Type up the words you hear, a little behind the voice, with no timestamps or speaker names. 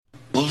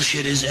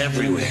bullshit is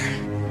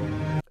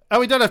everywhere. Oh,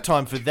 we don't have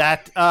time for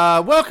that.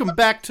 Welcome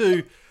back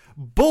to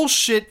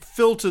Bullshit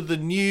Filter the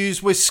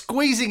News. We're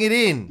squeezing it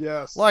in.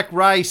 Yes. Like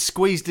Ray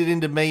squeezed it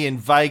into me in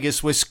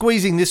Vegas. We're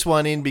squeezing this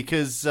one in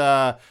because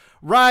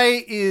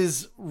Ray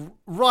is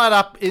right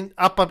up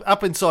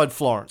inside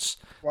Florence.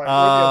 Right, the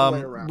other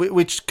way around.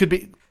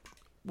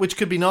 Which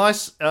could be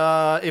nice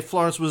if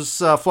Florence was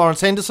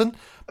Florence Henderson.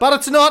 But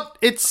it's not.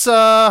 It's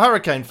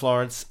Hurricane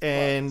Florence.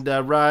 And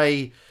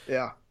Ray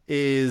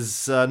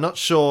is not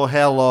sure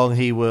how long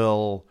he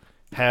will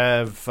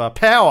have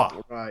power.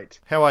 Right.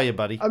 How are you,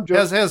 buddy? I'm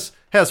just,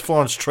 how's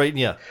Florence treating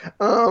you?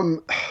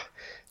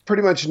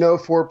 Pretty much no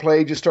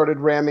foreplay. Just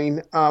started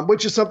ramming,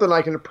 which is something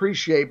I can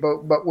appreciate.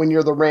 But when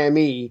you're the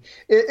rammee,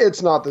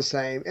 it's not the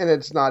same, and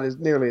it's not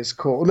nearly as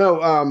cool. No,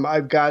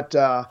 I've got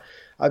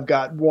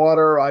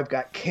water, I've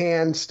got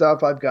canned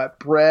stuff, I've got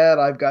bread,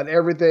 I've got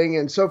everything,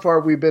 and so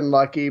far we've been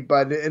lucky.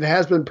 But it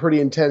has been pretty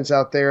intense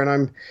out there,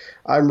 and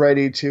I'm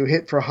ready to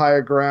hit for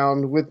higher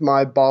ground with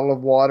my bottle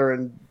of water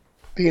and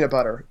peanut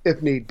butter,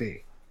 if need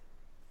be.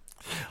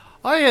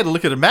 I had a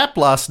look at a map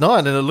last night,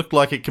 and it looked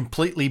like it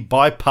completely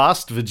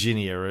bypassed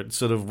Virginia. It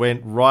sort of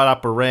went right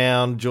up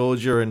around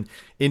Georgia and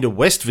into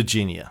West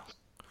Virginia.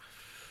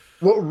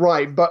 Well,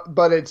 right, but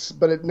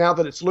now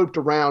that it's looped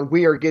around,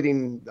 we are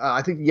getting.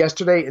 I think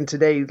yesterday and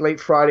today,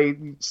 late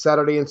Friday,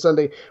 Saturday, and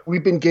Sunday,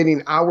 we've been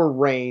getting our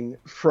rain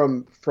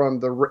from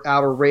the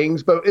outer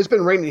rings. But it's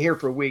been raining here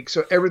for a week,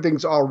 so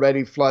everything's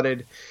already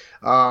flooded.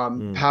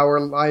 Power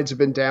lines have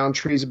been down,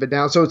 trees have been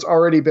down, so it's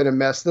already been a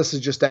mess. This is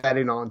just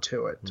adding on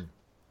to it.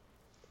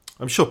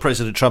 I'm sure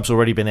President Trump's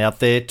already been out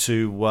there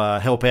to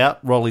help out,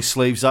 roll his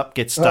sleeves up,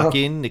 get stuck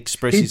in,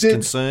 express his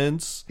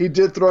concerns. He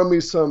did throw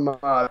me some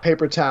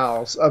paper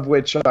towels, of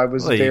which I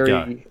was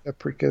very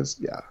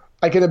because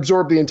I can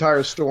absorb the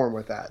entire storm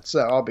with that, so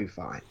I'll be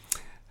fine.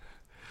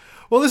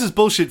 Well, this is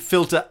Bullshit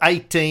Filter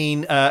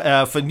 18.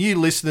 For new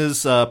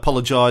listeners,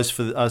 apologise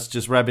for us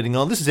just rabbiting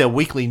on. This is our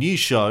weekly news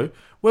show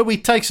where we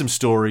take some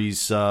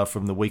stories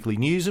from the weekly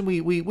news and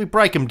we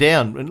break them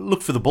down and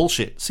look for the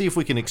bullshit. See if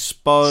we can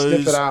expose.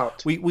 Sniff it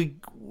out. We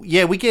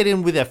get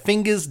in with our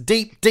fingers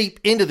deep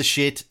into the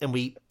shit and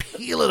we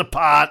peel it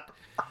apart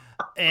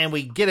and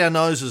we get our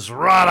noses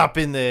right up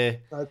in there.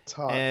 That's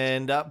hot.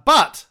 And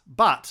but.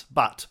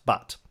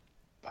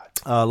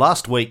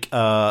 Last week,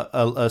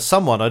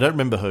 someone, I don't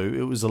remember who,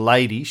 it was a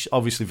lady,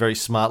 obviously a very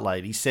smart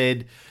lady,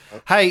 said,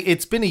 "Hey,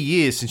 it's been a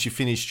year since you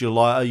finished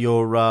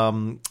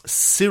your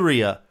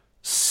Syria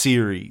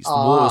series,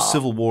 the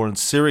Civil War in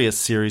Syria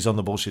series on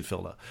the Bullshit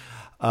Filter.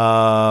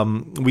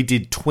 We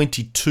did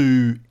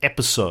 22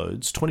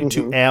 episodes,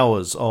 22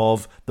 hours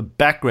of the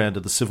background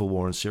of the Civil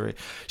War in Syria."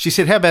 She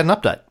said, "How about an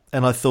update?"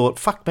 And I thought,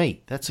 fuck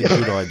me, that's a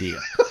good idea.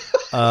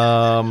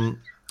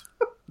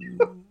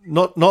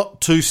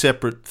 Not two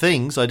separate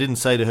things. I didn't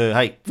say to her,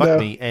 "Hey, fuck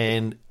me."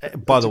 And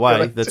by the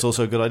way, that's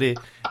also a good idea.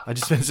 I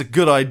just meant it's a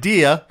good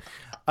idea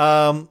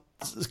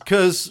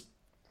because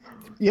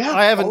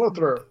I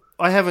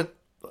haven't.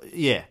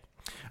 Yeah.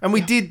 And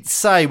we did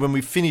say when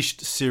we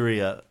finished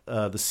Syria,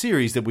 the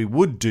series, that we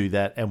would do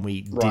that, and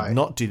we did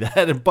not do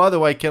that. And by the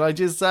way, can I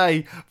just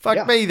say,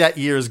 fuck me, that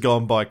year has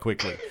gone by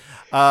quickly.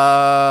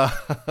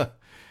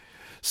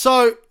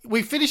 So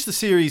we finished the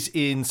series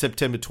in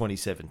September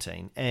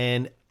 2017,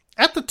 and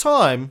at the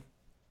time,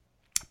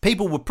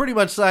 people were pretty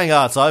much saying,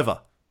 it's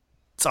over.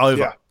 It's over.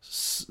 Yeah.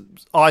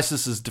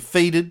 ISIS is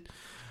defeated.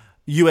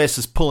 US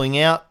is pulling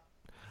out,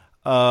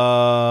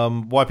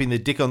 wiping their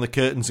dick on the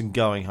curtains and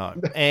going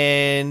home.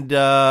 And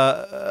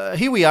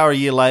here we are a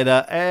year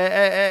later,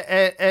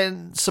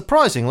 and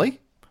surprisingly,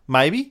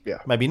 maybe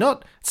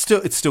not,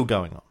 it's still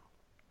going on.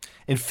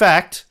 In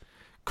fact,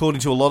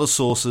 according to a lot of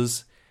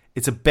sources,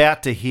 it's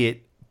about to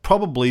hit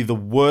probably the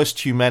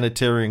worst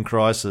humanitarian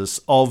crisis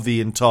of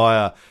the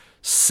entire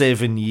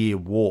 7-year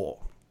war.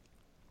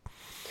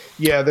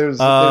 Yeah, I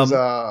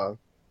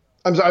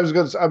was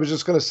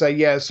just going to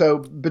say, so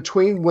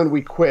between when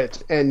we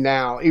quit and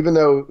now, even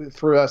though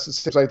for us it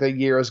seems like that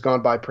year has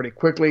gone by pretty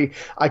quickly,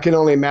 I can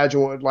only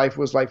imagine what life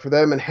was like for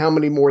them and how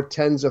many more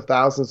tens of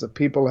thousands of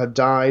people have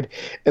died.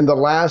 In the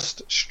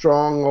last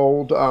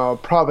stronghold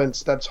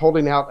province that's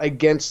holding out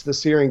against the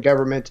Syrian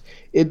government,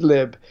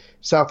 Idlib,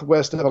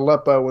 southwest of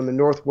Aleppo in the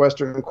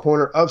northwestern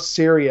corner of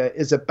Syria,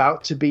 is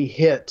about to be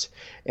hit.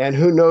 And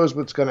who knows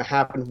what's going to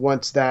happen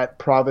once that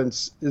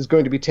province is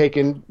going to be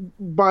taken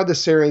by the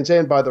Syrians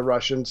and by the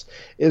Russians.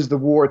 Is the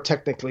war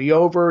technically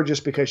over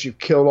just because you've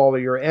killed all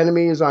of your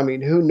enemies? I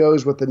mean, who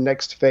knows what the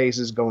next phase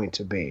is going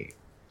to be?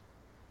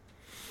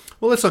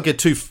 Well, let's not get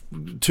too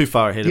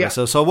far ahead of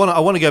ourselves. So I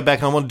want to go back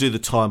and I want to do the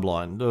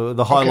timeline,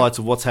 the highlights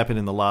of what's happened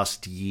in the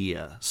last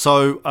year.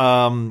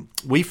 So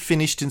we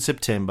finished in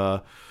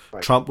September.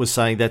 Right. Trump was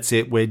saying, that's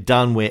it, we're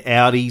done, we're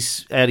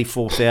outies, Audi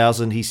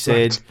 4000, he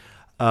said.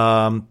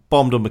 Right.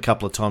 Bombed them a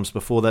couple of times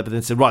before that, but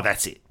then said, right,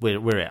 that's it,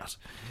 we're out.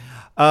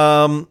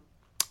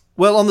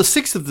 Well, on the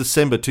 6th of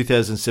December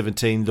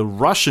 2017, the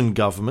Russian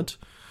government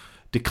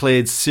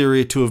declared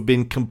Syria to have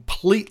been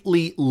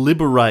completely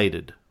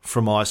liberated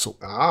from ISIL.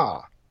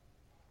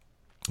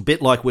 A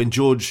bit like when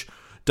George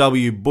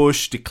W.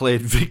 Bush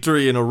declared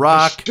victory in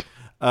Iraq. Mission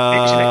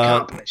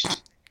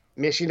accomplished.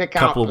 Mission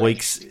accomplished. Couple of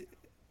weeks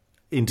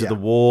into the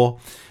war.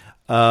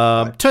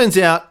 Turns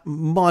out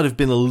might have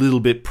been a little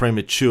bit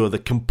premature, the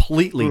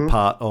completely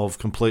part of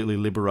completely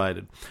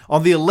liberated.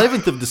 On the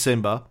 11th of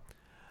December,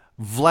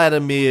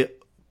 Vladimir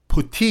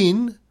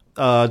Putin,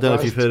 I don't know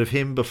if you've heard of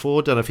him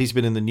before, don't know if he's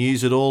been in the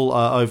news at all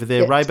over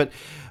there, Ray, but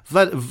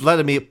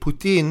Vladimir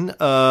Putin,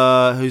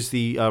 who's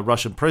the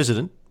Russian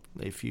president,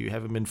 if you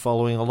haven't been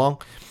following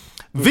along,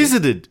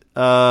 visited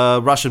a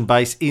Russian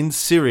base in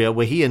Syria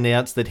where he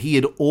announced that he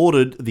had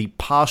ordered the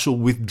partial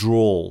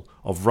withdrawal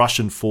of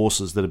Russian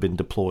forces that have been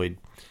deployed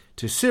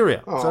to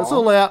Syria. Aww. So it's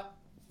all out,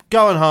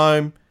 going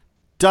home,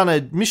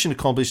 mission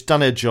accomplished,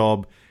 done our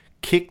job,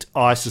 kicked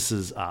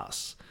ISIS's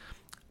ass.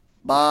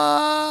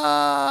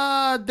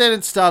 But then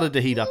it started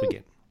to heat up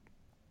again.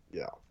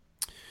 Yeah.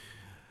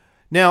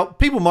 Now,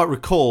 people might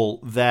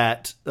recall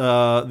that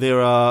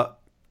there are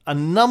a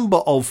number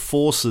of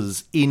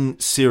forces in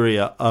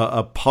Syria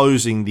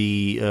opposing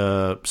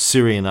the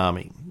Syrian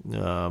army,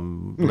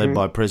 led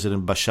by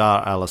President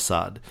Bashar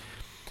al-Assad.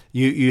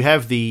 You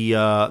have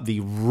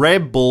the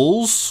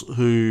rebels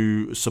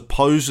who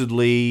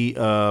supposedly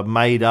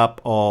made up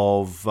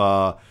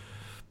of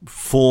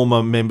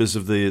former members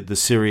of the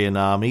Syrian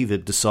army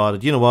that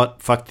decided, you know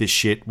what, fuck this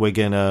shit, we're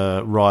going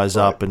to rise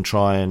up and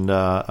try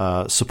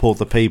and support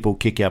the people,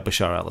 kick out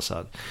Bashar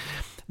al-Assad.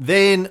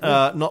 Then,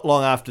 not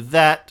long after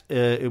that,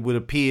 it would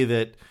appear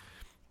that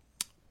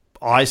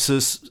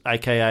ISIS,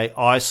 aka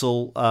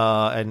ISIL,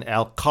 and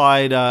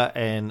Al-Qaeda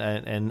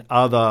and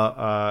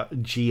other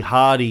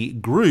jihadi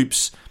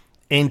groups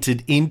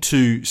entered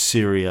into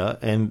Syria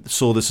and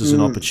saw this as an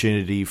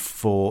opportunity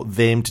for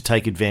them to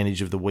take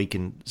advantage of the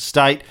weakened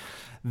state.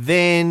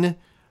 Then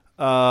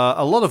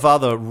a lot of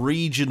other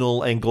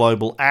regional and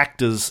global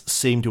actors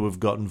seem to have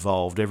got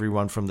involved.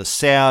 Everyone from the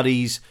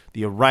Saudis,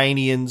 the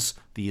Iranians,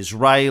 the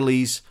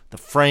Israelis, the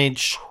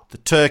French, the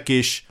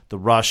Turkish, the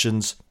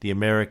Russians, the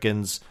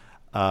Americans.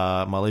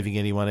 Am I leaving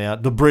anyone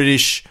out? The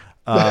British,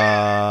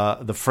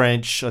 the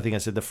French. I think I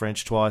said the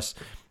French twice.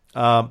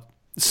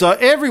 So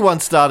everyone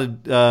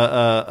started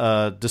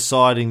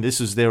deciding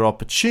this was their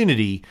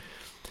opportunity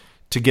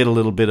to get a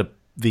little bit of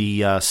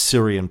the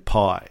Syrian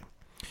pie.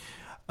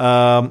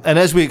 And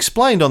as we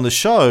explained on the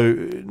show,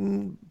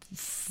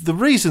 the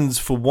reasons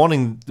for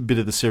wanting a bit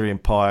of the Syrian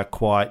pie are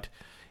quite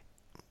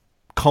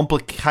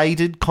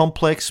complicated,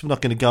 complex. We're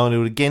not going to go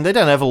into it again. They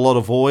don't have a lot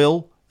of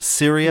oil,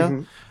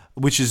 Syria,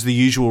 which is the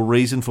usual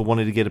reason for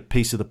wanting to get a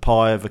piece of the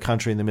pie of a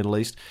country in the Middle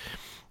East.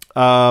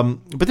 But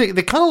they're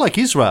kind of like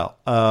Israel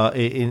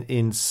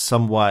in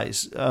some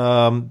ways.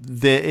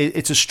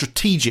 It's a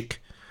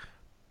strategic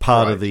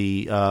part of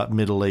the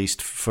Middle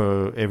East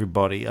for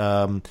everybody.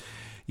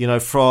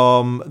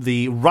 From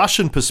the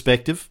Russian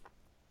perspective,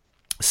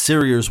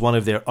 Syria is one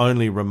of their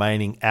only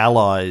remaining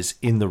allies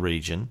in the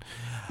region.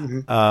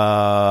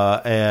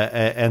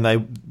 And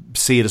they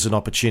see it as an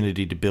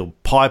opportunity to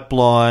build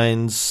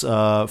pipelines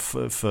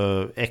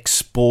for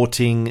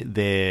exporting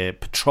their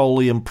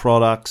petroleum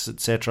products,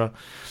 etc.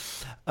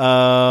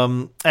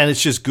 And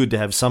it's just good to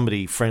have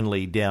somebody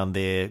friendly down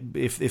there.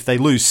 If they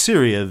lose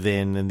Syria,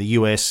 then and the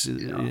US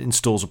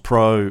installs a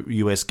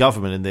pro-US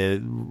government,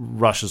 and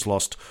Russia's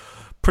lost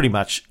pretty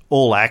much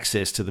all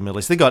access to the Middle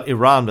East. They got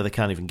Iran, but they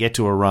can't even get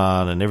to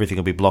Iran, and everything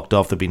will be blocked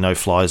off. There'll be no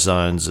fly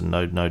zones and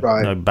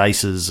no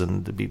bases,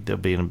 and they'll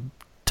be in a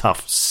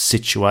tough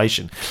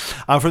situation.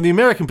 From the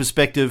American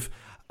perspective,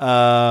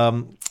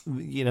 Syria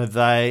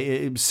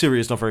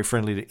is not very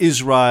friendly to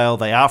Israel.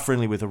 They are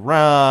friendly with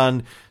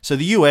Iran, so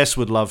the US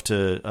would love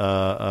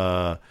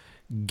to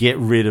get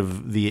rid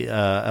of the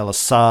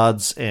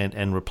al-Assads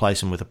and replace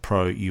them with a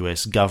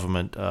pro-US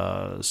government.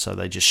 So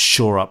they just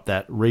shore up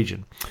that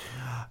region.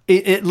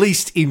 At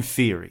least in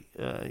theory.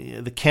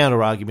 The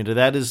counter-argument to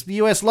that is the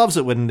US loves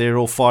it when they're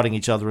all fighting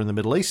each other in the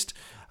Middle East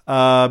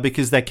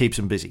because that keeps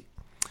them busy.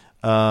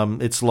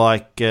 It's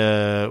like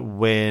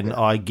when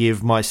I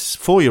give my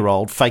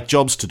 4-year-old fake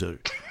jobs to do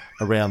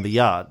around the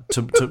yard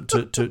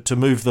to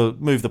move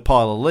the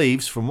pile of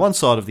leaves from one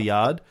side of the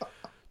yard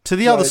to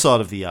the other side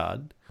of the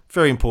yard.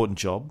 Very important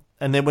job.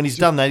 And then when he's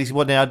done that, he said,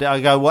 "What now?"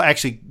 I go, "Well,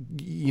 actually,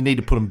 you need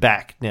to put him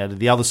back now to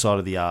the other side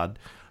of the yard."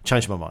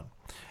 Change my mind.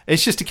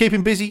 It's just to keep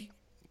him busy.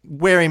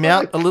 Wear him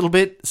out a little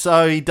bit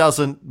so he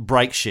doesn't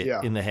break shit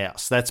in the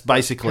house. That's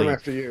basically come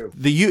after you.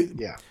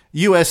 The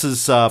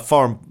US's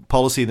foreign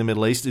policy in the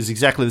Middle East is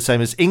exactly the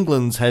same as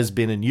England's has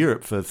been in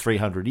Europe for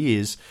 300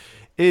 years,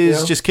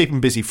 is just keep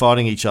them busy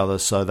fighting each other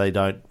so they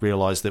don't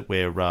realise that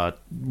we're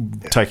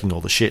taking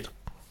all the shit,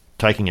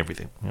 taking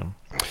everything.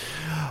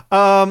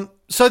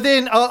 So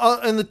then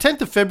on the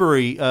 10th of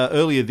February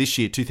earlier this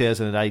year,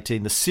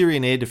 2018, the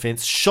Syrian air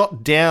defence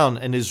shot down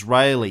an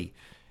Israeli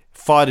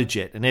fighter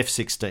jet, an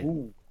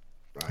F-16.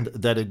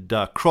 That had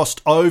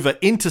crossed over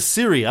into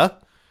Syria.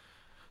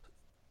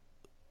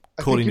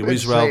 According to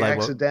Israel,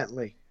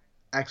 they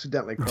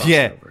accidentally crossed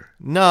over.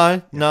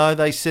 No,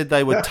 they said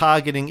they were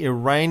targeting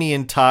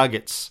Iranian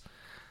targets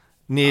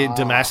near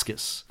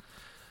Damascus.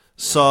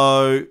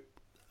 So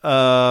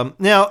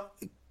now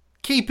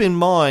keep in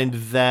mind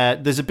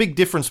that there's a big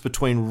difference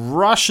between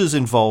Russia's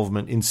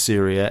involvement in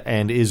Syria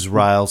and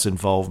Israel's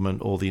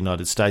involvement, or the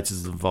United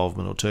States'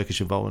 involvement, or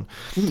Turkish involvement.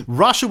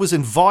 Russia was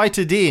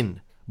invited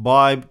in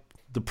by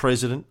the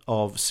president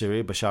of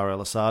Syria, Bashar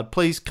al-Assad.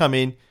 Please come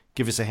in,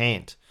 give us a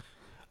hand.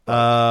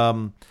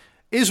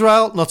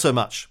 Israel, not so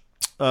much.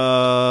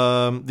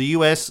 The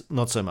US,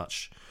 not so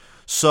much.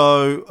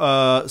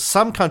 So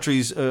some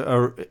countries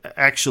are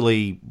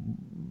actually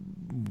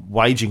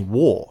waging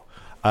war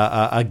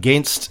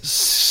against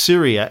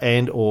Syria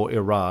and or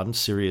Iran,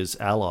 Syria's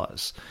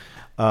allies.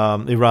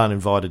 Iran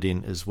invited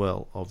in as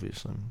well,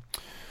 obviously.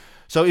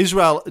 So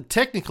Israel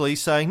technically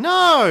saying,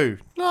 no,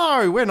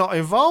 we're not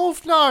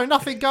involved. No,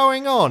 nothing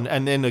going on.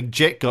 And then a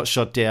jet got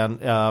shot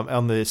down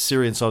on the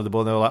Syrian side of the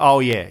border. They were like, oh,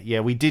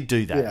 yeah, we did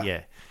do that,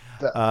 yeah.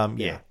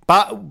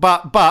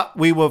 But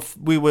we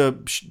were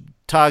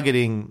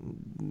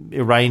targeting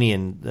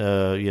Iranian,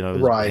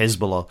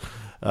 Hezbollah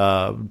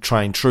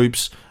trained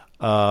troops,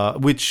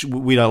 which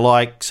we don't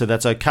like, so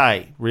that's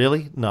okay.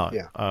 Really? No.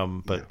 Yeah.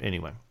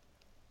 Anyway.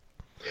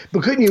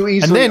 But couldn't you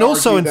easily? And then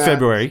also in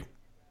February.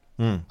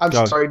 I'm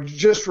sorry,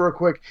 just real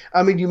quick.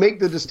 I mean, you make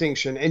the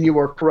distinction, and you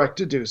are correct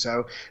to do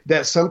so,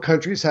 that some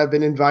countries have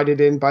been invited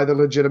in by the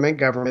legitimate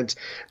government,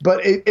 but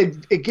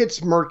it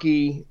gets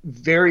murky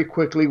very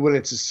quickly when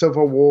it's a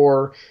civil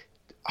war.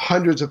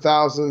 Hundreds of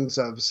thousands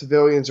of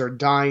civilians are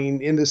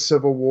dying in this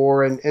civil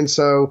war, and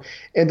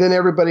then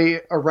everybody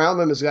around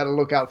them has got to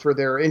look out for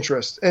their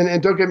interests.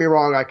 And don't get me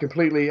wrong, I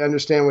completely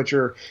understand what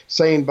you're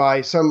saying by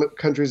some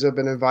countries have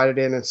been invited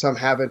in and some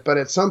haven't. But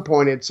at some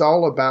point, it's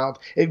all about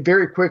it.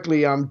 Very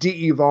quickly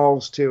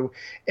de-evolves to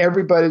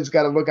everybody's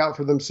got to look out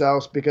for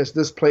themselves because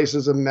this place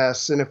is a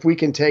mess. And if we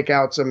can take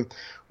out some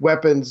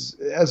weapons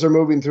as they're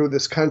moving through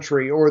this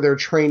country or their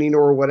training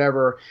or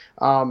whatever.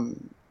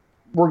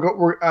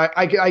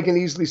 I can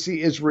easily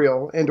see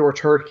Israel and or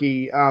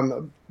Turkey,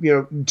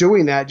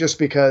 doing that just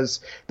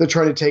because they're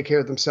trying to take care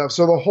of themselves.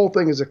 So the whole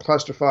thing is a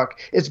clusterfuck.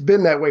 It's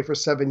been that way for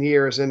 7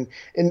 years, and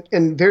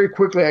very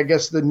quickly, I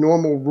guess the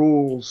normal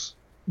rules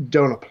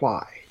don't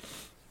apply.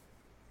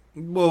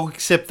 Well,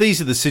 except these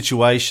are the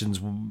situations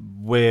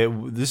where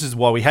this is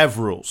why we have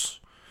rules.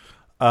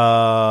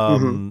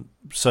 So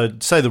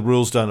say the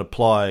rules don't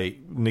apply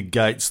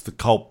negates the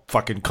whole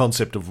fucking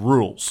concept of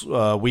rules.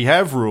 We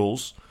have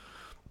rules.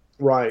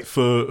 Right.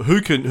 For who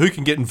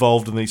can get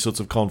involved in these sorts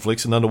of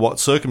conflicts and under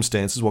what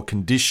circumstances, what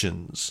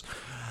conditions.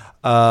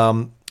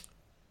 Properly,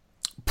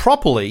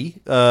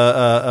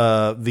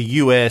 the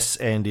US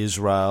and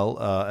Israel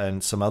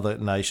and some other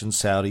nations,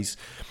 Saudis,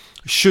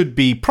 should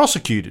be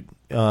prosecuted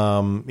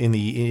in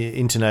the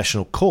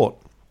international court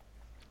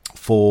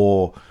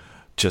for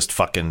just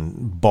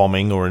fucking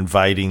bombing or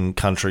invading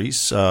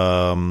countries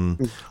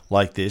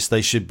like this.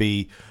 They should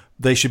be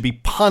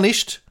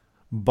punished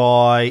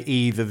by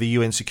either the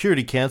UN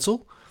Security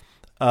Council,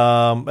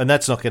 and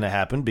that's not going to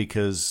happen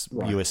because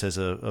US has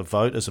a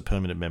vote as a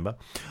permanent member,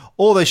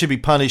 or they should be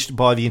punished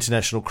by the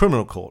International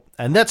Criminal Court,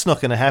 and that's not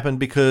going to happen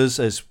because,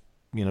 as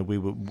you know,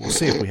 we'll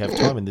see if we have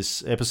time in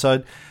this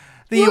episode,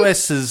 the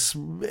US has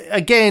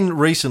again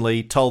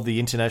recently told the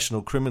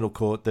International Criminal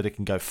Court that it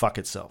can go fuck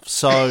itself.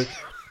 So,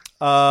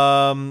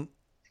 but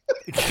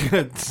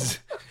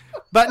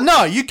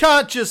no, you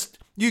can't,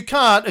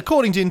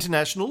 according to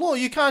international law,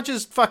 you can't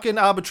just fucking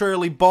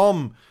arbitrarily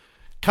bomb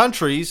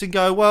countries and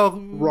go, well,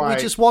 we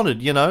just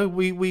wanted,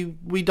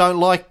 we don't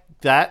like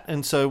that,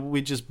 and so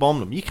we just bomb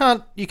them. You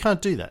can't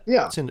do that.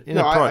 Yeah. It's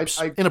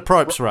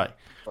inappropriate, Ray.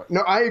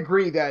 No, I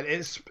agree that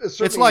it's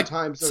like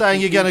times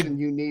saying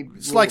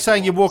it's like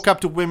saying you walk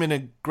up to women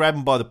and grab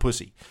them by the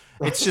pussy.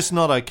 It's just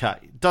not okay.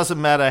 It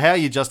doesn't matter how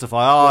you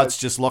justify, it's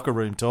just locker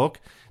room talk.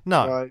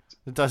 No,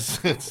 it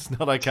does. It's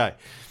not okay.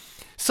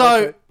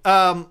 So,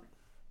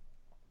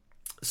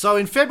 So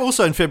in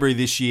February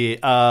this year,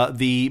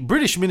 the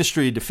British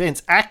Ministry of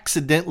Defence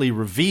accidentally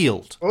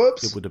revealed,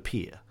 it would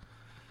appear,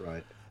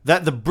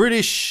 that the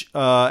British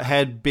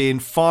had been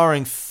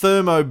firing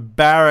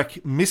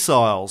thermobaric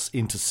missiles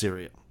into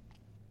Syria.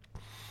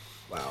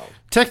 Wow.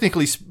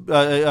 Technically,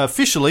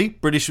 officially,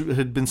 British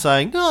had been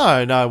saying,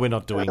 no, we're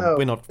not doing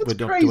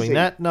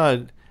that.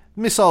 No,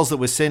 missiles that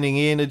we're sending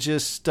in are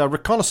just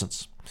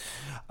reconnaissance.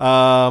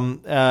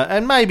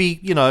 And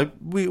maybe,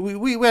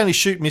 we only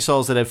shoot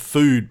missiles that have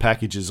food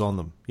packages on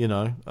them,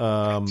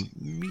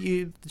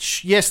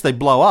 yes, they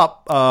blow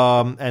up,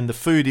 and the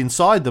food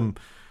inside them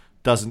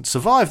doesn't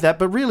survive that,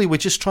 but really we're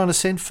just trying to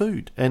send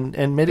food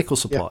and medical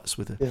supplies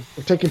with it. Yeah,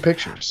 we're taking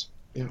pictures.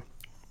 Yeah.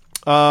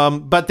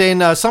 But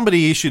then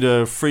somebody issued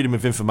a Freedom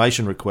of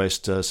Information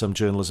request, some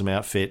journalism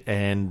outfit,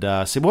 and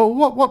said, well,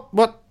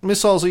 what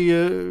missiles are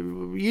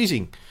you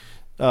using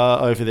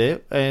over there?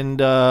 And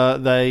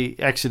they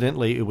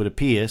accidentally, it would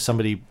appear,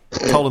 somebody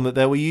told them that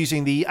they were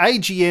using the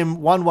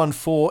AGM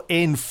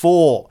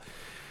 114N4,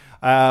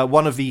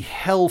 one of the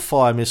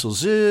Hellfire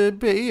missiles. You're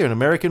an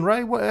American,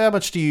 Ray. How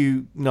much do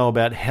you know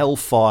about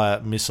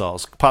Hellfire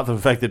missiles? Apart from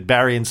the fact that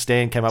Barry and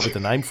Stan came up with the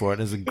name for it,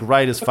 and it's the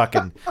greatest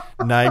fucking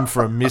name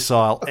for a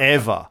missile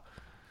ever.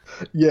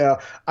 Yeah,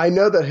 I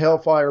know that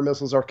Hellfire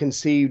missiles are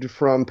conceived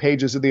from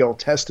pages of the Old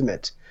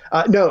Testament.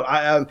 No,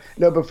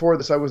 no. Before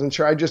this, I wasn't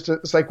sure.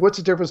 It's like, what's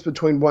the difference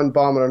between one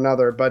bomb and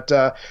another? But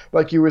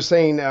like you were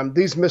saying,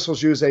 these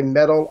missiles use a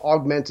metal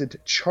augmented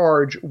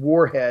charge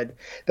warhead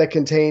that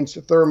contains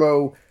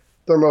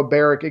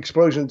thermobaric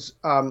explosions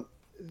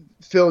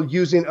filled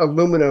using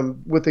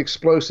aluminum with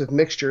explosive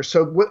mixture.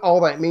 So what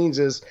all that means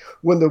is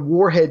when the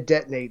warhead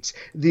detonates,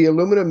 the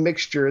aluminum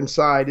mixture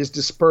inside is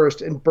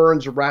dispersed and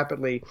burns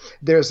rapidly.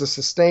 There's a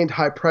sustained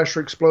high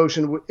pressure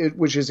explosion,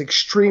 which is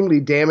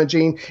extremely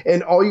damaging.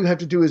 And all you have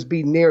to do is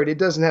be near it. It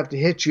doesn't have to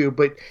hit you,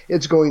 but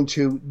it's going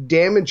to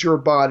damage your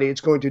body.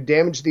 It's going to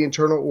damage the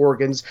internal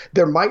organs.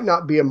 There might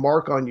not be a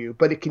mark on you,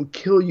 but it can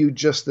kill you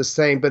just the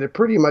same. But it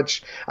pretty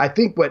much, I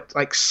think, what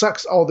like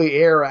sucks all the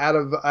air out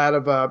of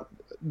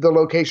the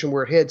location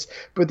where it hits.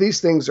 But these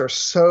things are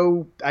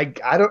so and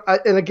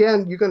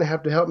again, you're going to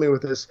have to help me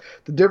with this.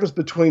 The difference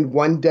between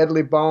one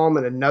deadly bomb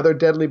and another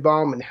deadly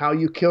bomb, and how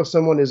you kill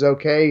someone is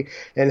okay,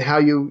 and how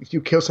you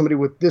kill somebody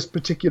with this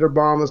particular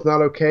bomb is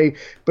not okay.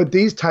 But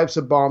these types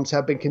of bombs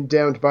have been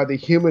condemned by the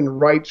human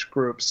rights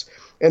groups.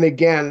 And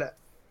again,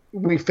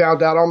 we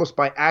found out almost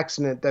by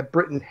accident that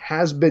Britain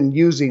has been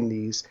using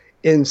these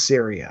in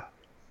Syria.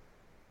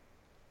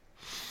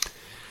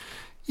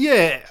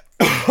 Yeah.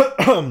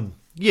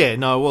 Yeah,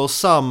 no, well,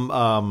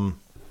 some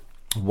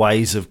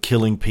ways of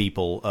killing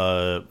people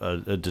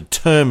are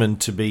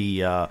determined to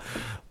be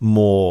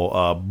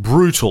more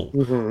brutal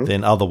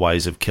than other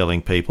ways of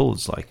killing people.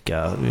 It's like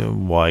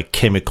why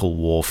chemical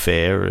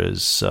warfare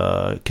is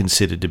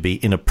considered to be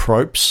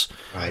inappropriate,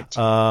 Right.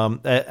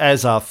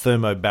 As are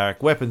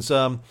thermobaric weapons.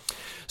 So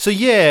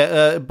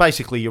yeah,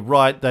 basically you're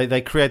right.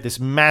 They create this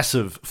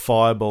massive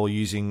fireball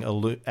using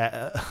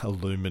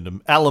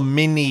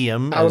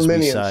aluminium, as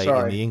we say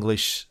in the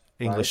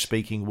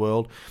English-speaking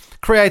world.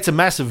 Creates a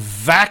massive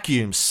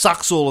vacuum,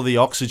 sucks all of the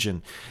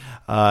oxygen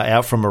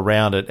out from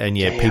around it, and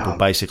people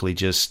basically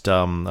just I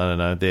don't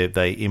know,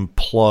 they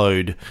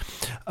implode.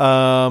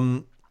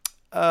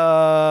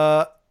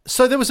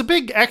 So there was a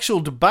big actual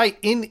debate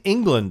in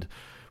England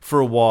for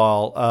a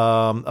while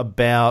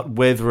about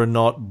whether or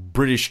not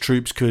British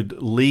troops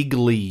could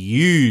legally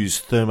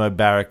use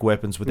thermobaric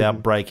weapons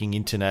without breaking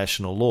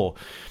international law.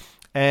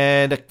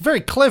 And very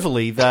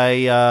cleverly,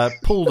 they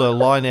pulled a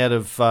line out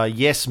of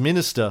Yes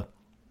Minister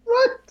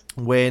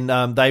when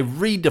they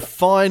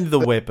redefined the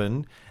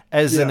weapon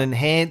as an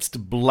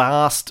enhanced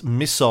blast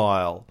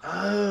missile.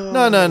 Oh.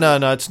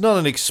 No. It's not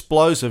an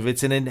explosive.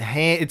 It's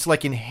it's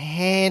like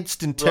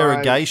enhanced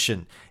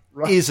interrogation.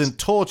 Right. Isn't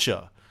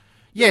torture.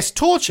 Yes,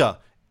 torture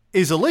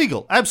is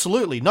illegal.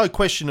 Absolutely. No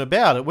question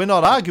about it. We're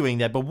not arguing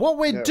that. But what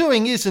we're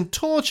doing isn't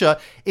torture.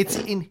 It's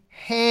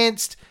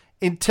enhanced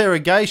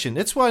interrogation.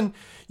 It's when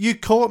you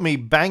caught me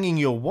banging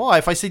your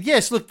wife. I said,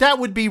 yes, look, that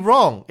would be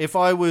wrong if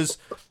I was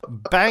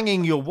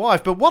banging your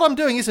wife. But what I'm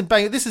doing isn't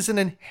banging. This is an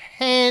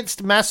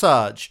enhanced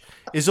massage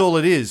is all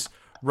it is,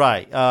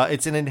 Ray.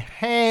 It's an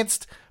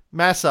enhanced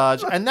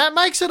massage, and that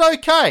makes it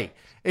okay.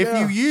 If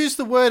you use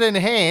the word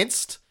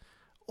enhanced,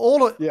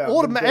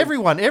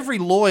 every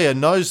lawyer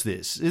knows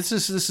this. This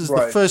is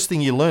the first thing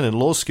you learn in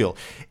law school.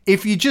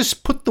 If you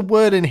just put the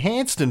word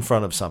enhanced in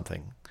front of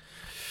something,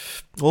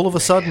 all of a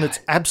sudden it's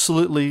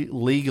absolutely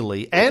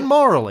legally and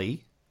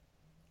morally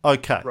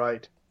okay.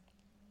 Right.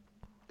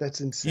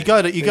 That's insane. You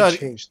die,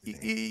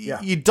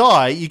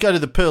 you go to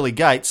the pearly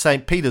gate,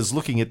 St. Peter's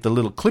looking at the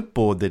little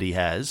clipboard that he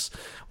has. I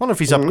wonder if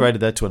he's upgraded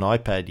that to an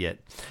iPad yet.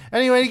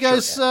 Anyway, he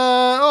goes,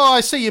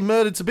 I see you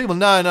murdered some people.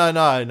 No,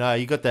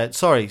 you got that.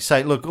 Sorry,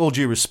 look, all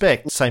due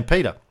respect, St.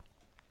 Peter.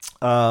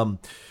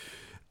 Not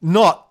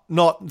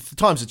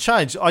times have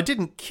changed. I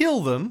didn't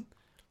kill them.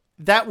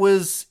 That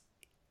was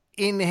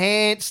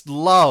enhanced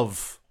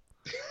love.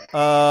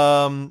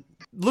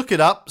 Look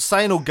it up,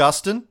 St.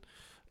 Augustine.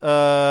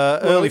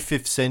 Early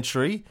 5th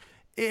century.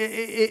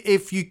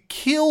 If you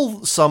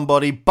kill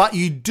somebody, but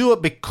you do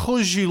it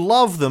because you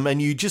love them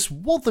and you just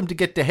want them to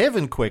get to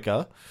heaven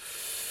quicker,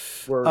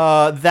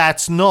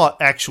 that's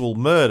not actual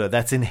murder.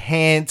 That's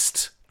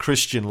enhanced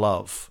Christian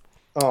love.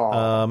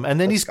 And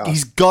then he's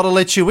got to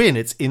let you in.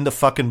 It's in the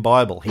fucking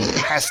Bible. He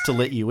has to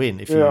let you in.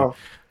 I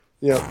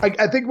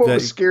think what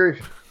was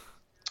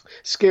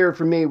scary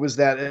for me was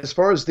that as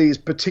far as these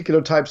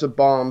particular types of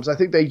bombs, I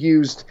think they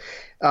used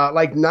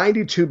like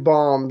 92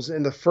 bombs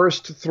in the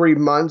first 3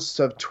 months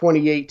of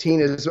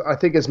 2018, I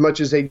think as much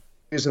as they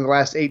used in the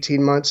last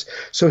 18 months.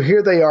 So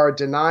here they are,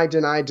 deny.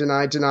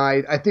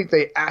 I think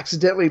they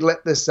accidentally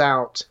let this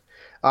out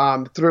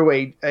through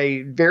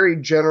a very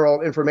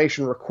general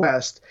information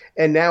request.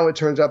 And now it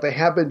turns out they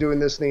have been doing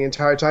this the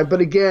entire time. But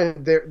again,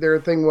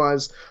 their thing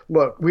was,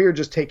 look, we are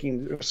just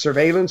taking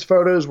surveillance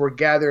photos. We're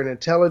gathering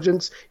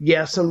intelligence.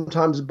 Yes,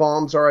 sometimes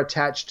bombs are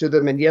attached to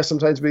them. And yes,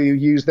 sometimes we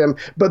use them.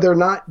 But they're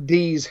not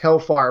these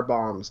Hellfire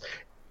bombs.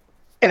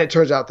 And it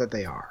turns out that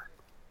they are.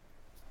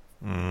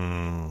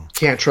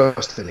 Can't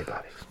trust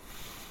anybody.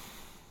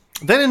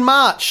 Then in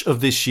March of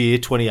this year,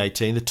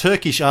 2018, the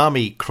Turkish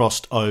army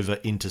crossed over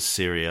into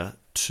Syria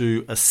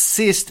to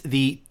assist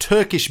the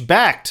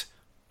Turkish-backed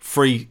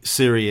Free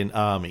Syrian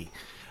Army,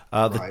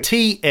 the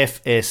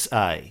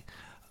TFSA.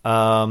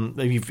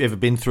 If you've ever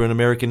been through an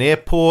American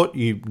airport,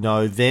 you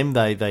know them.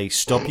 They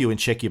stop you and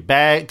check your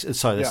bags.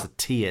 Sorry, that's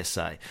the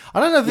TSA. I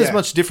don't know if there's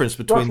much difference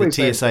between the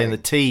TSA and the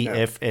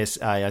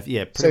TFSA.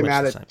 Yeah, pretty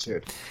much the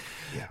same.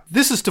 Yeah.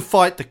 This is to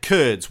fight the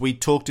Kurds. We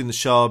talked in the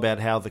show about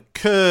how the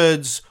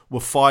Kurds were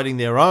fighting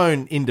their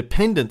own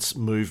independence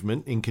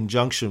movement in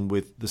conjunction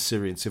with the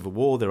Syrian civil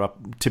war. They're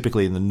up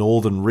typically in the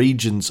northern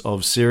regions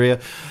of Syria.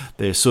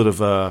 They're sort of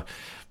a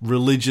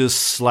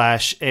religious /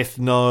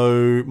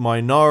 ethno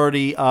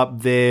minority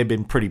up there,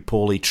 been pretty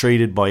poorly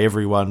treated by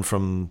everyone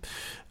from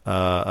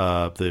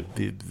everyone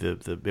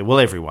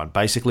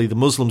basically. The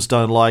Muslims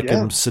don't like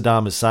them.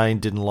 Saddam Hussein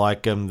didn't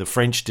like them. The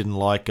French didn't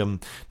like them.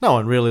 No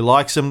one really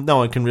likes them. No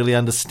one can really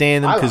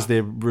understand them because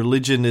their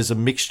religion is a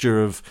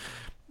mixture of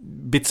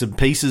bits and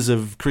pieces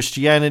of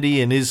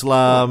Christianity and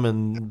Islam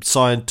and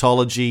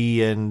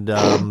Scientology and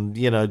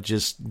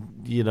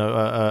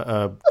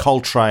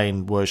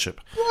Coltrane worship.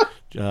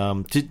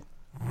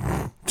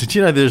 Did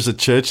you know there's a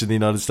church in the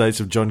United States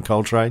of John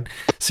Coltrane?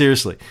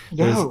 Seriously.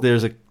 No.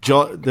 There's a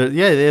John.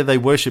 They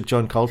worship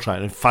John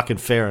Coltrane, and fucking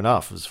fair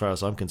enough as far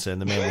as I'm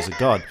concerned. The man was a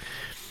god.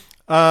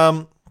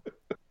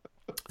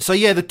 So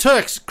the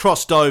Turks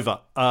crossed over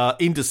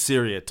into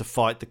Syria to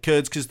fight the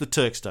Kurds because the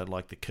Turks don't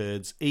like the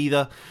Kurds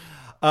either.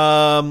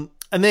 And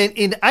then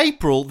in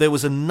April, there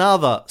was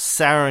another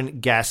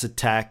sarin gas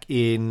attack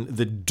in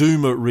the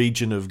Douma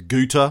region of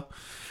Ghouta.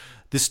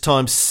 This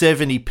time,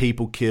 70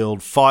 people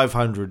killed,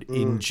 500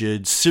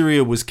 injured.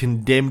 Syria was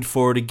condemned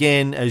for it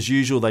again. As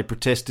usual, they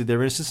protested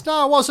their innocence.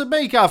 No, it wasn't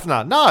me,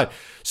 Governor. No.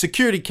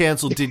 Security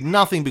Council did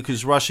nothing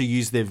because Russia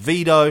used their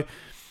veto.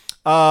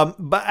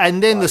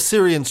 The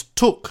Syrians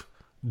took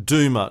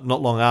Douma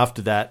not long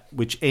after that,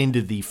 which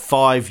ended the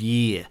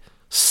 5-year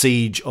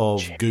siege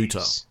of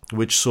Ghouta,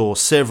 which saw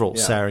several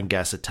sarin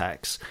gas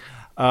attacks.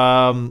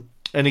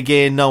 And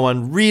again, no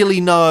one really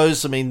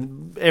knows. I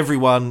mean,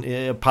 everyone,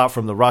 apart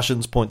from the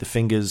Russians, point the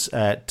fingers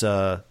at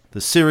the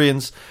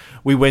Syrians.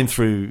 We went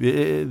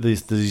through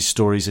these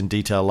stories in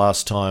detail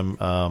last time.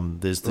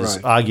 There's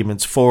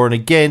arguments for and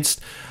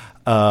against.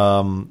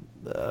 It's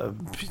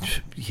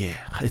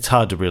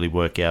hard to really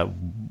work out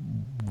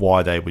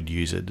why they would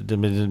use it. I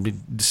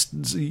mean,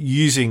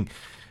 using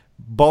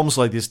bombs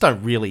like this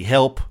don't really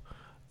help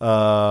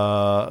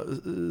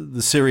the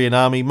Syrian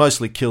army.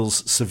 Mostly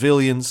kills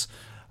civilians.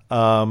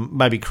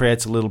 Maybe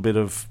creates a little bit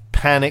of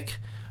panic,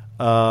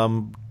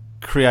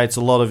 creates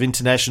a lot of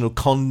international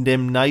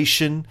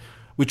condemnation,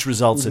 which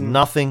results in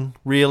nothing,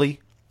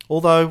 really.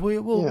 Although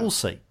we'll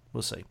see.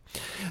 We'll see.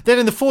 Then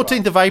in the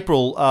 14th of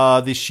April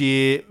this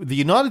year, the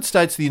United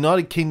States, the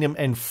United Kingdom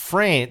and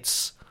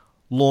France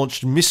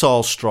launched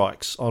missile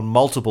strikes on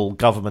multiple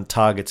government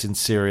targets in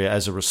Syria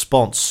as a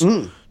response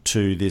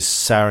to this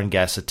sarin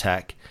gas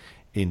attack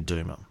in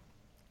Douma.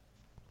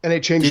 And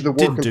it changed the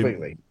war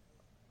completely.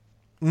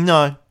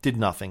 No, did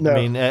nothing. No. I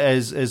mean,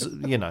 as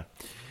you know,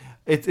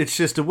 it's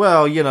just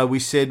we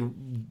said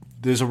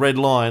there's a red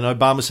line.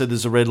 Obama said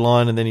there's a red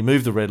line, and then he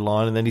moved the red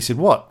line, and then he said,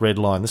 "What red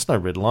line? There's no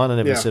red line. I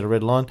never said a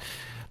red line."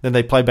 Then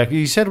they play back.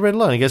 You said a red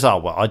line. He goes, "Oh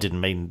well, I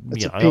didn't mean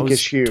it's a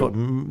pinkish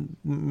hue.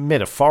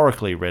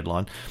 Metaphorically red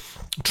line."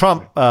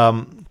 Trump,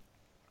 tries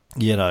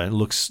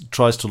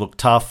to look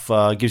tough.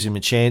 Gives him a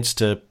chance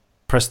to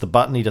press the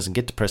button. He doesn't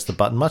get to press the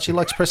button much. He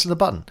likes pressing the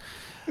button.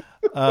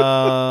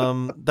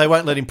 They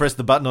won't let him press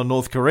the button on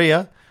North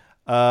Korea.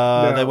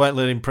 No. They won't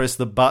let him press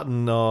the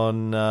button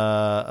on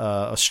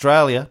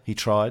Australia. He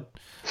tried.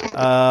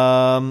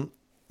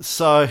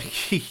 So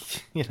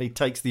he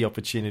takes the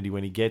opportunity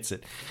when he gets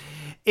it.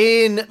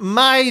 In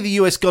May, the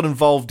US got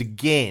involved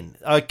again.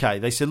 Okay,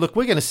 they said, look,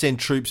 we're going to send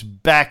troops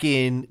back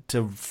in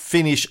to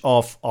finish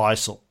off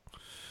ISIL.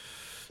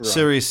 Right.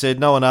 Syria said,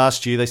 no one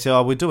asked you. They said,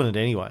 oh, we're doing it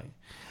anyway.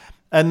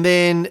 And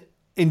then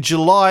in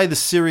July, the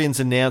Syrians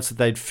announced that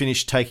they'd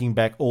finished taking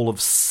back all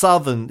of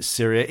southern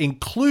Syria,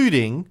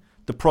 including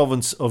the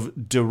province of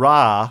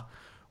Daraa,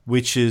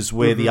 which is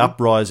where the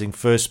uprising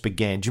first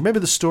began. Do you remember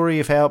the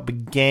story of how it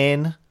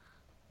began?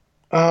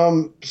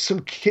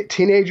 Some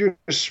teenagers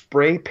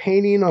spray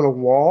painting on a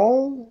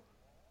wall.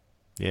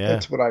 Yeah.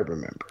 That's what I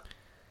remember.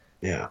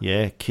 Yeah.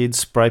 Yeah, kids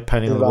spray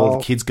painting on the wall.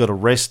 The kids got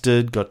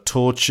arrested, got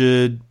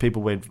tortured.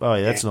 People went, oh,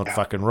 yeah, that's not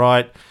fucking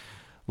right.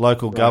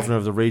 Local governor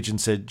of the region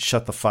said,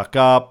 shut the fuck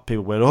up.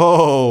 People went,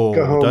 oh,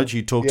 don't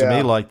you talk to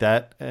me like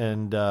that.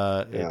 And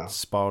it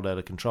spiraled out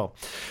of control.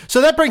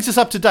 So that brings us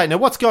up to date. Now,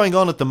 what's going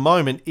on at the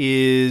moment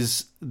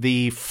is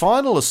the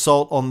final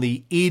assault on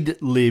the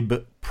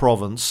Idlib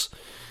province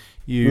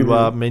you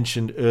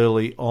mentioned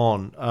early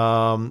on.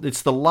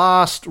 It's the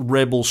last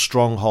rebel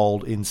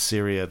stronghold in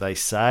Syria, they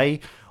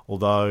say.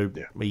 Although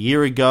a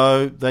year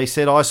ago, they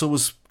said ISIL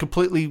was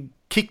completely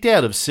kicked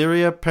out of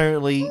Syria.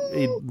 Apparently,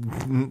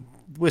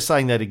 we're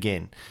saying that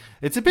again.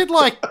 It's a bit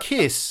like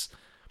KISS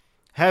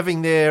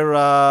having their,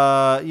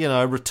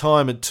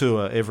 retirement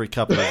tour every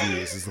couple of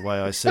years is the way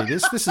I see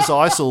this. This is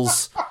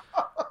ISIL's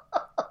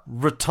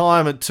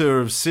retirement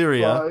tour of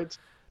Syria. Right.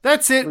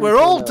 That's it. We're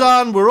all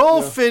done. We're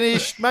all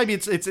finished. Maybe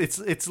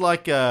it's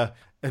like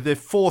their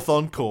fourth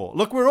encore.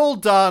 Look, we're all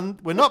done.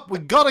 We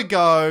got to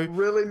go.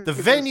 Really? The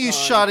venue's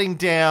shutting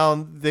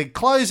down. They're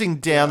closing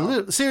down.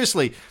 Yeah.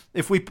 Seriously,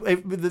 if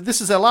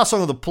this is our last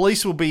song, the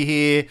police will be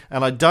here,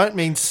 and I don't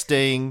mean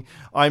Sting.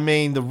 I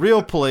mean the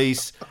real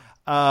police.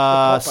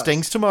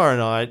 Sting's tomorrow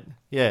night.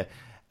 Yeah.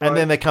 And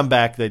then they come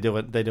back. They do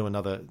it. They do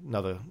another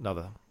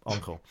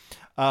encore.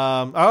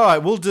 All right,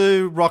 we'll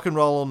do rock and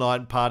roll all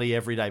night and party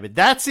every day. But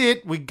that's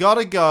it. We got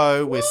to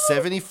go. We're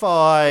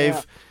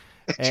 75,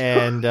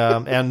 and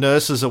our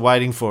nurses are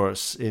waiting for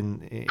us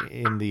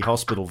in the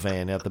hospital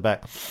van out the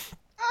back.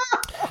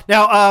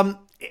 Now,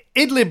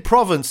 Idlib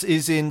province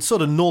is in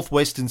sort of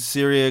northwestern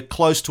Syria,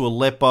 close to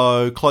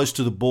Aleppo, close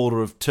to the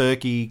border of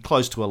Turkey,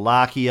 close to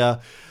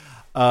Alakia.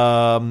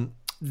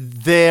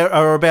 There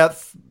are about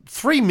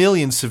 3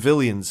 million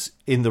civilians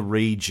in the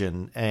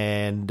region,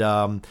 and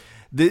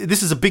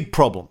this is a big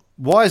problem.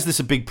 Why is this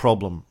a big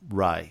problem,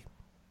 Ray?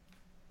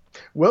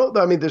 Well,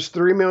 I mean, there's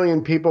 3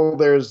 million people.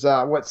 There's,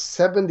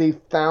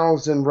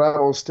 70,000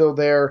 rebels still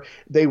there.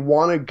 They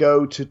want to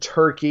go to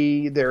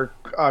Turkey. They're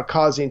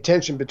causing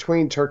tension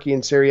between Turkey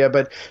and Syria,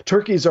 but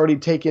Turkey's already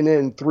taken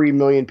in 3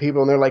 million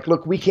people, and they're like,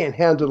 look, we can't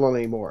handle it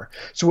anymore.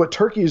 So what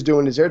Turkey is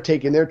doing is they're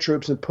taking their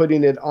troops and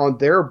putting it on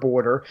their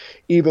border,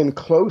 even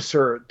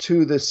closer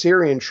to the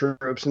Syrian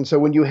troops. And so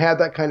when you have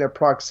that kind of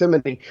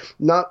proximity,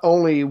 not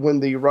only when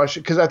the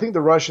Russian, because I think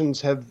the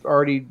Russians have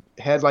already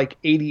had like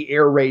 80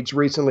 air raids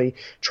recently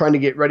trying to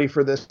get ready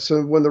for this.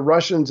 So when the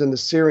Russians and the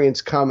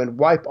Syrians come and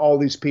wipe all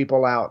these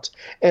people out,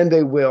 and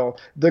they will,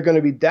 they're going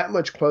to be that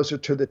much closer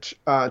to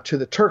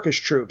the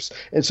Turkish troops.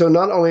 And so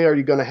not only are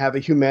you going to have a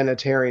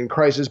humanitarian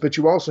crisis, but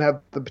you also have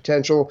the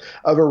potential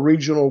of a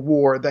regional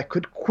war that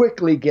could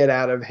quickly get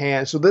out of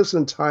hand. So this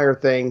entire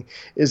thing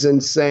is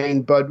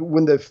insane. But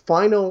when the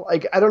final,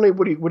 like, I don't know,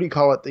 what do you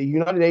call it? The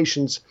United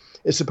Nations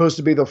is supposed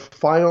to be the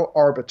final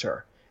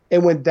arbiter.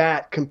 And when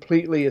that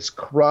completely is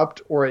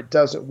corrupt, or it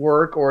doesn't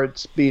work, or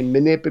it's being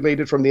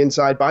manipulated from the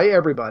inside by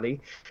everybody,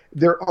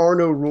 there are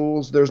no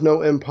rules. There's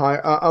no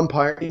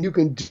umpire. You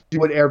can do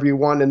whatever you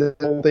want, and the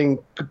whole thing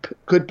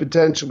could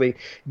potentially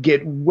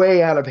get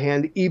way out of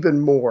hand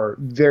even more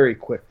very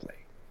quickly.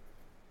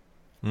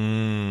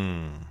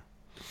 Well,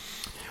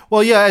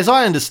 yeah, as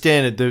I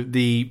understand it,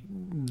 the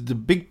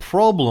big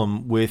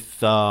problem with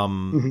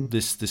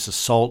this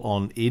assault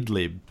on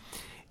Idlib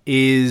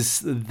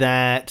is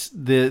that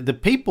the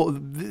people,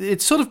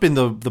 it's sort of been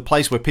the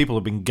place where people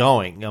have been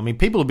going. I mean,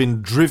 people have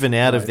been driven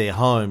out of their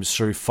homes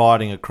through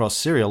fighting across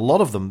Syria. A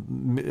lot of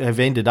them have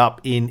ended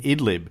up in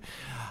Idlib.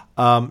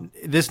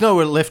 There's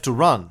nowhere left to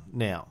run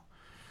now.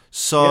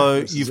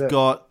 So you've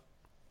got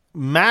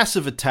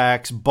massive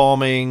attacks,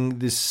 bombing,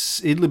 this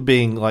Idlib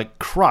being like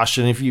crushed.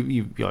 And if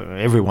you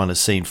everyone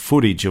has seen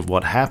footage of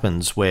what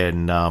happens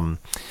when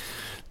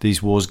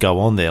these wars go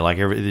on there, like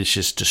it's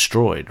just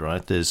destroyed,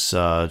 right? There's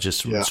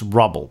it's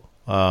rubble,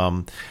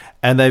 and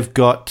they've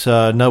got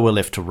nowhere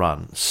left to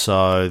run.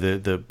 So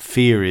the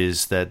fear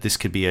is that this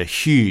could be a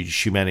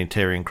huge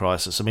humanitarian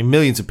crisis. I mean,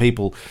 millions of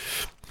people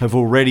have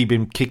already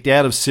been kicked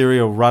out of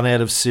Syria or run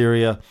out of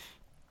Syria,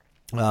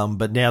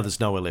 but now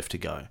there's nowhere left to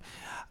go.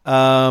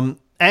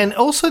 And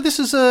also, this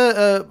is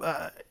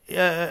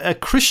a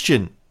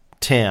Christian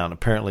town.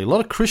 Apparently, a lot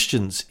of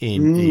Christians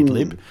in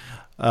Idlib,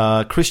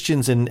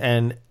 Christians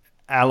and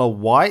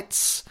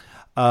Alawites,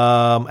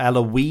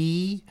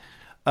 Alawi,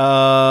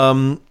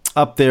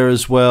 up there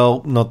as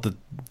well. Not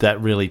that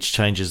really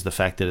changes the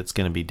fact that it's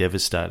going to be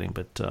devastating,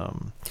 but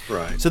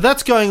right. So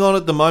that's going on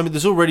at the moment.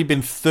 There's already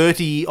been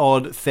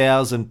 30-odd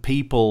thousand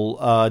people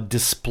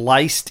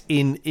displaced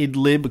in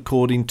Idlib,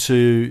 according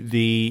to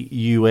the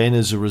UN,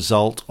 as a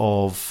result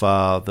of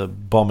the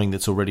bombing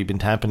that's already been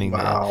happening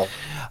there.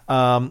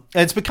 And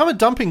it's become a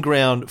dumping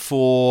ground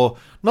for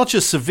not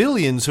just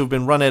civilians who have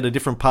been run out of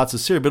different parts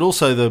of Syria, but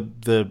also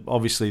the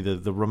obviously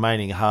the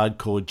remaining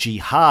hardcore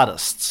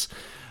jihadists,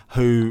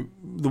 who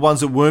the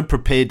ones that weren't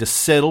prepared to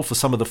settle for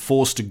some of the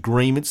forced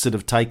agreements that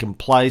have taken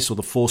place, or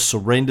the forced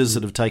surrenders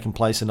that have taken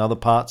place in other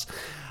parts.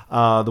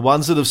 The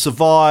ones that have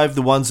survived,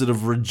 the ones that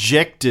have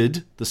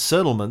rejected the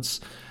settlements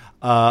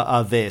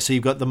are there. So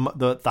you've got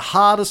the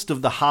hardest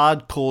of the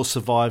hardcore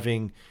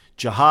surviving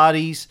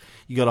jihadis.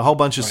 You got a whole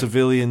bunch of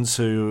civilians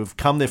who have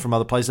come there from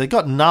other places. They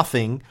got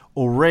nothing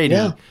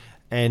already,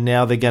 and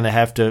now they're going to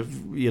have to,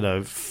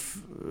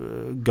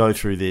 go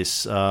through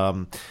this.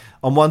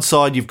 On one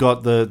side, you've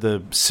got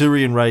the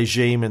Syrian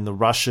regime and the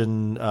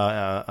Russian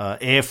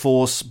Air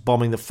Force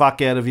bombing the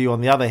fuck out of you.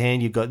 On the other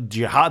hand, you've got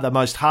jihad, the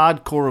most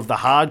hardcore of the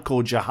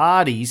hardcore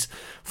jihadis,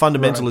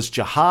 fundamentalist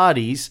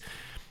jihadis,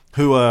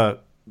 who are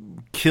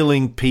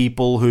killing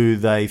people who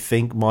they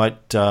think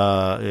might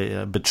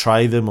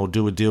betray them or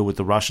do a deal with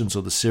the Russians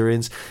or the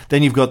Syrians.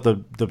 Then you've got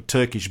the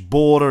Turkish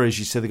border. As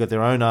you said, they've got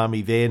their own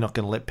army there, not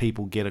going to let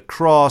people get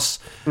across.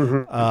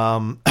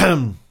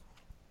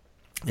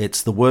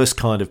 It's the worst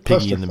kind of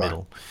piggy in the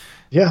middle.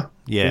 Yeah.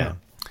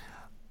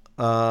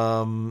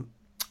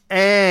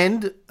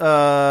 And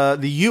the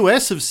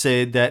US have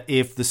said that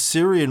if the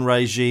Syrian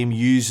regime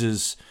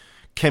uses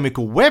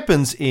chemical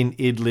weapons in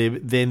Idlib,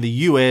 then the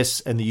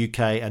US and the UK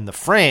and the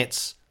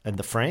France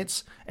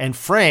and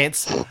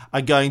France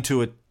are going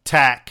to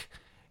attack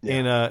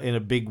in a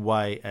big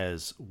way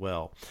as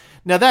well.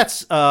 Now,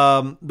 that's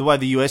the way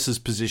the US has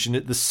positioned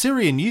it. The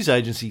Syrian news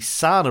agency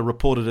Sana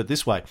reported it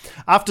this way.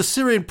 After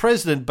Syrian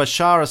President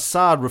Bashar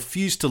Assad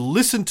refused to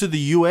listen to the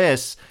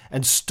US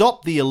and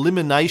stop the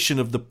elimination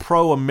of the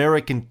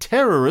pro-American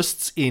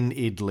terrorists in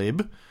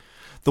Idlib,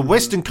 the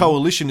Western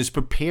coalition is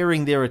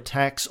preparing their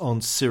attacks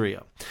on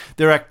Syria.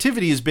 Their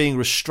activity is being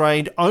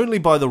restrained only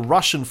by the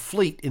Russian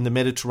fleet in the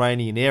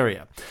Mediterranean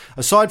area.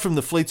 Aside from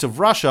the fleets of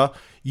Russia,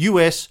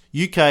 US,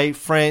 UK,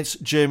 France,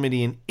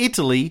 Germany and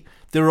Italy,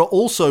 there are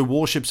also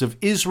warships of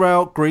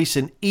Israel, Greece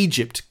and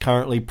Egypt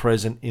currently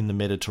present in the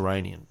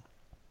Mediterranean.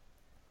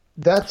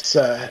 That's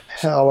a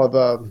hell of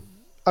a...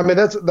 I mean,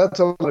 that's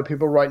a lot of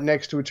people right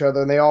next to each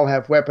other, and they all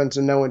have weapons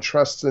and no one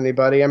trusts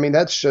anybody. I mean,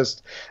 that's a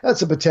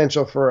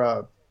potential for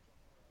a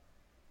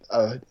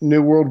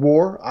new world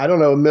war. I don't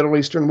know, a Middle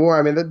Eastern war.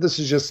 I mean, this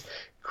is just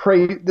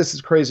crazy. This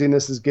is crazy, and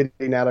this is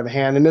getting out of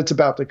hand, and it's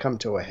about to come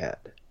to a head.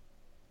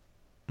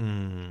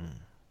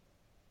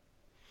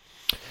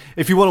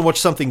 If you want to watch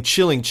something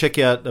chilling, check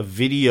out a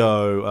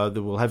video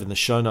that we'll have in the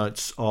show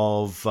notes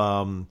of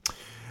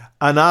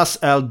Anas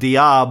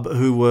Al-Diab,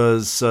 who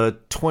is a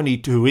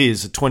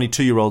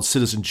 22-year-old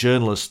citizen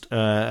journalist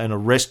and a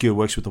rescuer,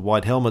 works with the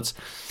White Helmets.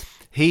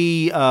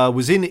 He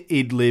was in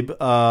Idlib,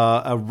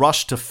 a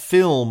rush to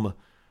film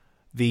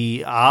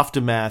the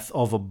aftermath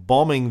of a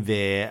bombing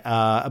there,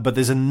 but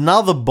there's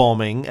another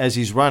bombing as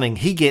he's running.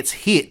 He gets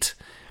hit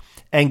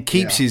and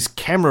keeps his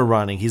camera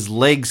running. His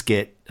legs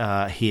get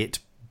hit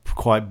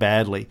quite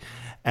badly,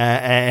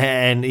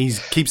 and he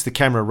keeps the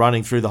camera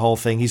running through the whole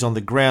thing. He's on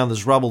the ground.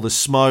 There's rubble. There's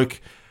smoke.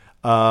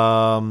 He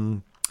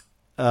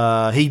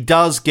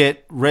does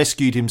get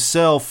rescued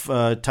himself,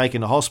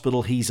 taken to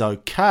hospital. He's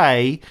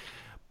okay.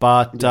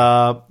 But,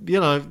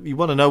 you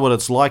want to know what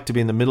it's like to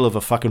be in the middle of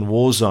a fucking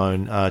war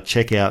zone,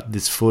 check out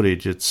this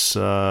footage. It's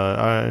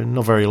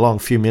not very long, a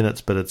few minutes,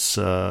 but it's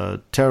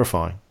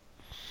terrifying.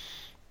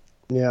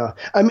 Yeah.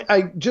 I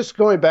mean, just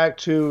going back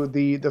to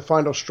the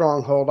final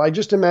stronghold, I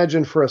just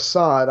imagine for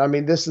Assad, I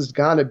mean, this is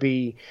going to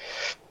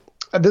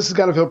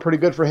feel pretty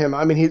good for him.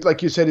 I mean,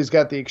 like you said, he's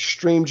got the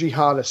extreme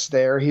jihadists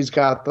there. He's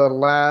got the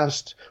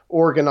last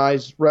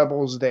organized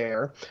rebels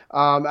there.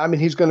 I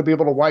mean, he's going to be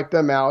able to wipe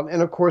them out.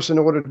 And of course, in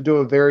order to do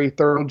a very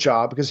thorough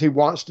job, because he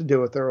wants to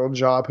do a thorough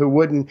job,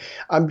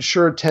 I'm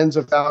sure tens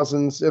of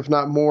thousands, if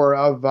not more,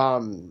 of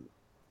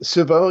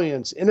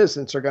civilians,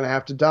 innocents are going to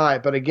have to die.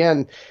 But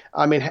again,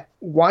 I mean,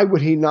 why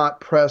would he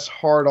not press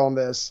hard on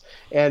this?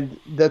 And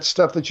that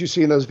stuff that you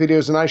see in those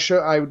videos, and I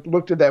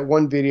looked at that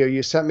one video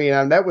you sent me,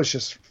 and that was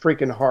just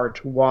freaking hard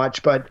to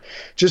watch. But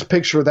just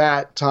picture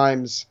that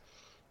times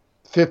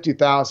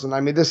 50,000.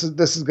 I mean, this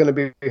is going to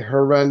be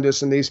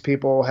horrendous, and these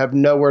people have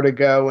nowhere to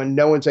go, and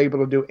no one's able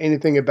to do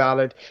anything about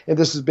it. And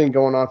this has been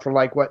going on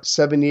for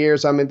 7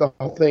 years? I mean, the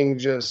whole thing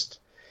just,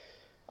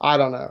 I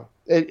don't know.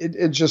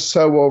 It's just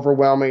so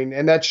overwhelming,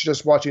 and that's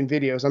just watching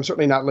videos. I'm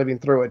certainly not living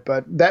through it,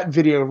 but that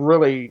video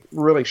really,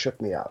 really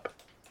shook me up.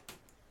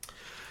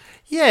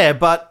 Yeah,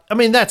 but, I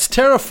mean, that's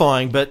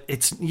terrifying, but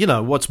it's,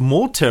 what's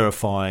more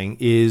terrifying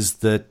is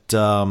that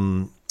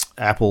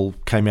Apple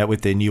came out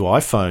with their new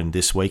iPhone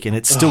this week, and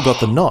it's still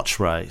got the notch,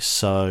 Ray,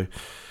 so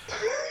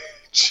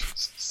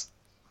Jesus.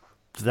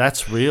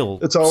 That's real.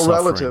 It's all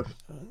suffering. relative.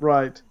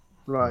 Right.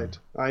 I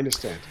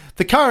understand.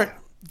 The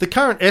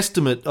current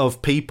estimate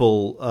of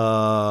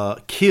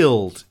people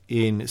killed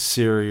in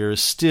Syria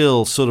is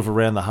still sort of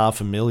around the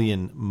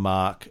 500,000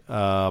 mark,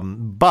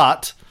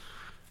 but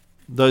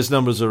those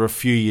numbers are a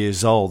few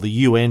years old. The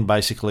UN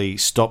basically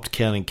stopped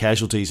counting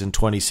casualties in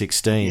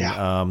 2016.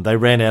 Yeah. They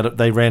ran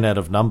out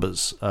of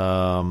numbers.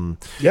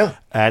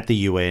 At the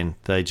UN,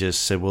 they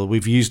just said, "Well,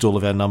 we've used all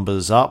of our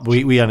numbers up.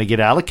 We only get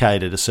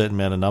allocated a certain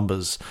amount of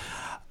numbers,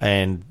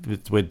 and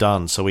we're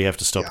done. So we have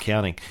to stop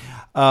counting."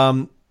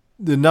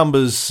 The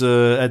numbers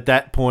at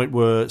that point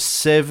were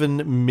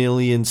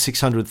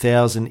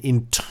 7,600,000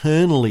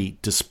 internally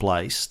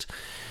displaced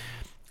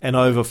and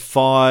over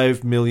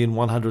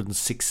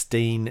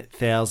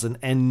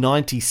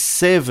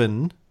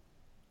 5,116,097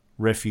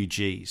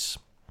 refugees.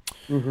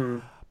 Mm-hmm.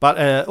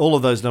 But all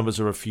of those numbers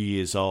are a few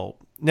years old.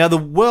 Now, the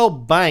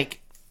World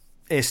Bank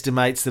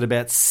estimates that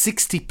about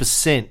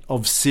 60%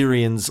 of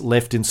Syrians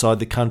left inside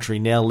the country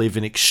now live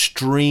in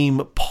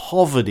extreme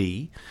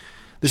poverty.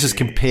 This is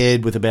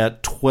compared with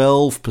about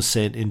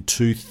 12% in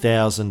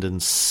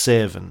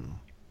 2007.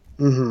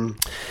 Mm-hmm.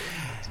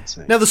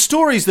 Now, the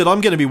stories that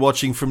I'm going to be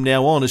watching from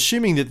now on,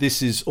 assuming that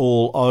this is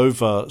all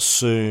over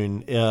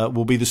soon,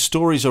 will be the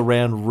stories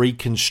around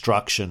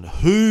reconstruction.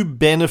 Who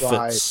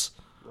benefits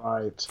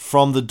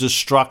from the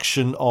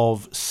destruction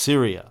of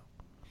Syria?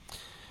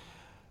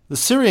 The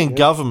Syrian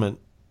government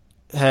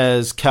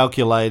has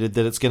calculated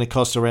that it's going to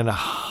cost around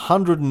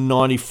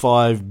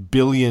 $195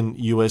 billion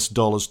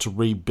to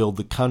rebuild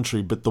the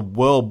country, but the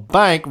World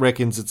Bank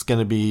reckons it's going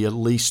to be at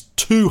least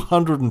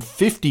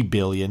 $250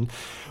 billion,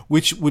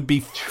 which would be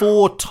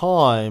 4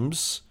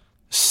 times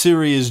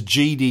Syria's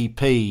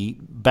GDP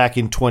back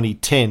in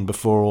 2010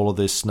 before all of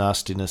this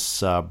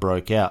nastiness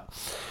broke out.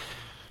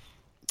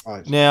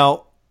 Right.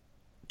 Now,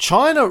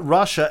 China,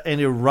 Russia,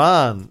 and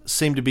Iran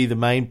seem to be the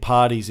main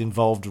parties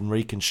involved in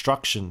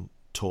reconstruction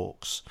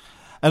talks.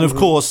 And of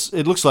course,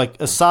 it looks like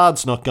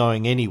Assad's not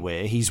going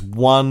anywhere. He's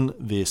won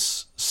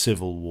this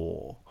civil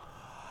war.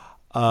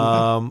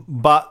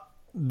 But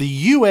the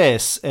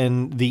US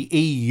and the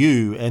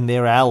EU and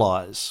their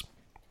allies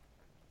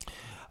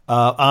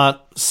aren't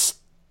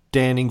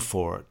standing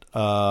for it.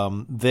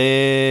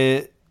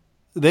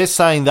 They're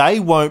saying they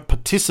won't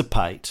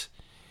participate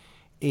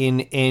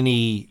in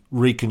any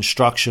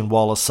reconstruction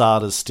while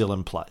Assad is still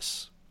in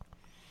place.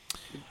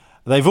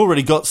 They've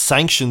already got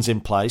sanctions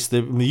in place.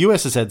 The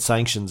US has had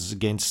sanctions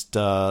against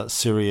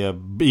Syria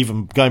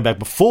even going back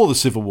before the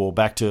civil war,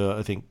 back to,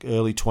 I think,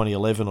 early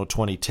 2011 or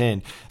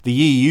 2010. The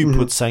EU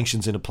put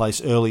sanctions into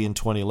place early in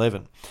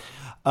 2011.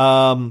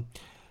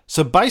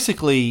 So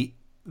basically,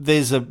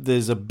 there's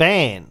a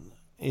ban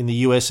in the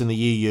US and the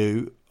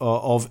EU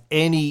of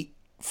any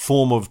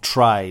form of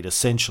trade,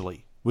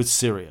 essentially, with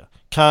Syria.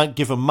 Can't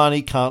give them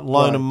money, can't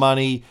loan them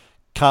money,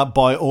 can't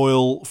buy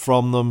oil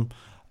from them,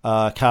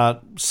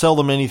 can't sell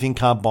them anything,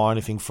 can't buy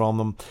anything from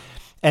them.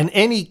 And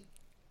any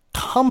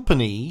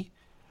company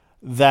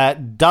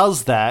that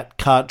does that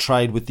can't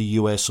trade with the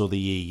US or the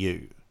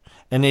EU.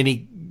 And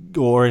any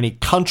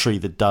country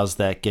that does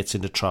that gets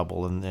into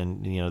trouble,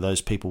 and you know,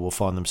 those people will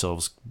find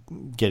themselves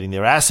getting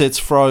their assets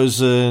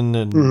frozen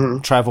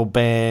and travel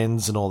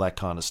bans and all that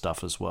kind of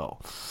stuff as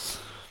well.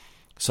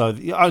 So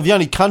the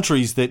only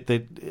countries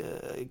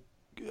that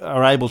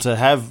are able to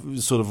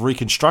have sort of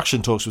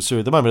reconstruction talks with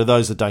Syria at the moment are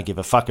those that don't give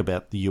a fuck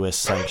about the US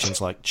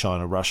sanctions, like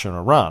China, Russia, and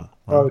Iran.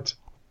 Right.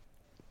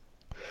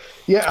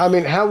 Yeah, I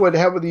mean, how would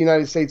the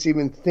United States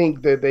even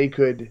think that they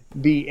could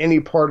be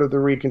any part of the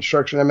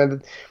reconstruction? I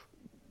mean,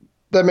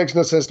 that makes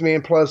no sense to me.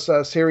 And plus,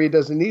 Syria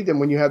doesn't need them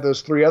when you have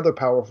those three other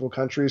powerful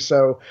countries.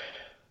 So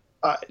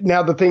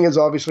now the thing is,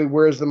 obviously,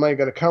 where is the money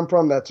going to come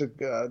from? That's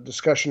a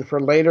discussion for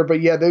later. But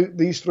yeah,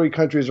 these three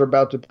countries are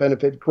about to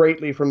benefit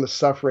greatly from the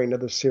suffering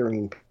of the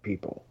Syrian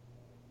people.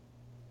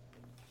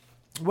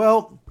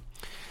 Well,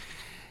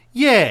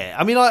 yeah.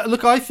 I mean,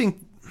 I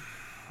think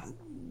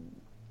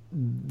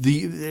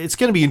it's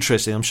going to be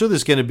interesting. I'm sure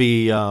there's going to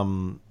be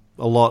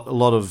a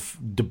lot of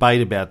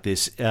debate about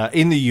this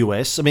in the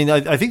US. I mean,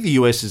 I think the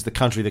US is the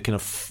country that can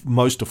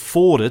most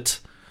afford it.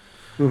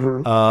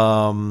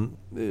 The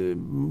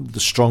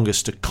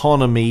strongest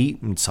economy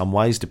in some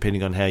ways,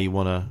 depending on how you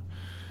want to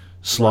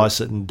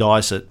slice it and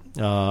dice it.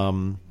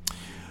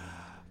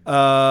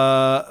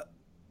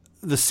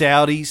 The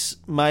Saudis,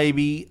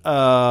 maybe.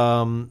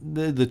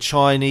 The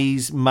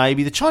Chinese,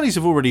 maybe. The Chinese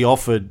have already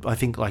offered, I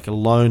think, like a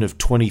loan of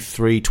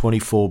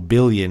 24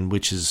 billion,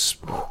 which is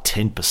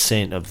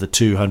 10% of the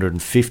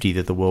 250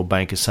 that the World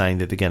Bank is saying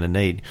that they're going to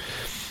need.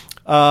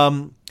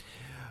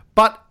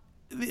 But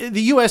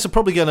the US are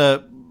probably going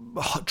to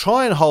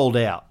try and hold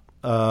out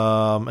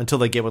until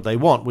they get what they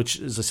want,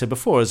 which, as I said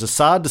before, is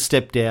Assad to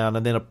step down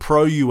and then a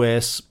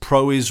pro-US,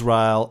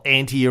 pro-Israel,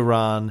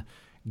 anti-Iran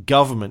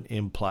government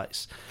in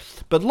place.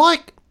 But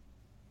like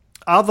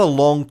other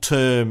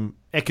long-term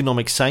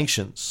economic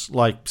sanctions,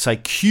 like, say,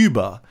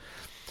 Cuba,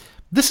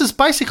 this is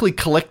basically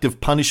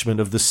collective punishment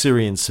of the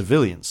Syrian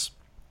civilians.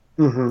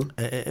 You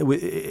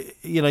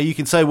know, you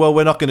can say, well,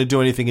 we're not going to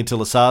do anything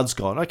until Assad's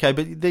gone. Okay,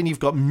 but then you've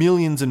got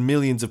millions and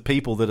millions of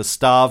people that are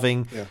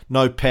starving,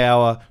 no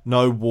power,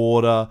 no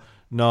water,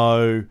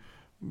 no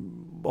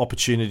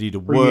opportunity to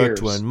work,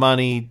 to earn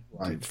money.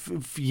 Right.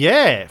 For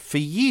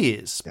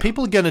years. Yeah.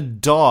 People are going to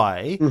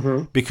die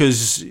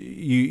because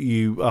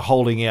you are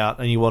holding out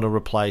and you want to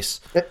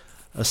replace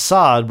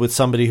Assad with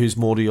somebody who's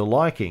more to your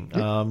liking,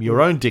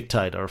 your own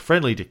dictator, a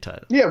friendly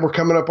dictator. Yeah, we're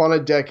coming up on a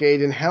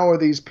decade, and how are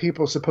these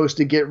people supposed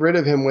to get rid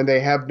of him when they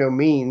have no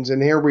means?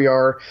 And here we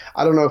are.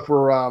 I don't know if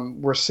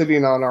we're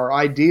sitting on our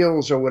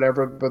ideals or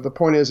whatever, but the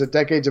point is, a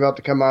decade's about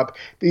to come up.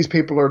 These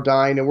people are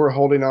dying, and we're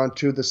holding on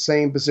to the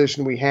same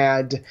position we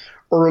had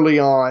early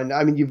on.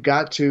 I mean, you've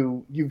got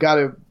to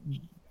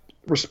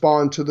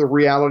respond to the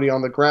reality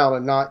on the ground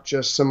and not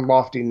just some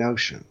lofty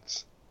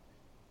notions.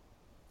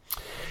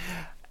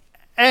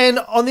 And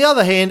on the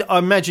other hand, I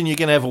imagine you're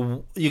going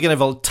to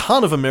have a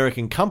ton of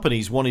American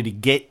companies wanting to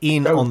get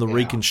in on the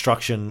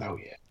reconstruction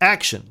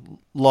action.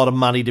 A lot of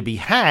money to be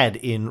had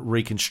in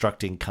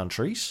reconstructing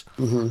countries.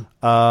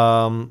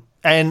 And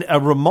a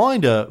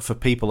reminder for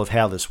people of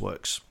how this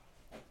works.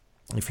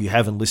 If you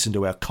haven't listened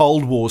to our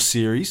Cold War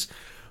series,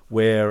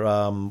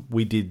 where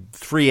we did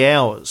 3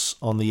 hours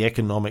on the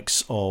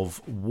economics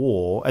of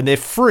war, and they're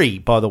free,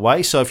 by the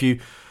way. So if you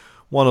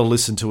want to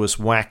listen to us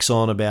wax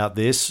on about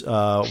this,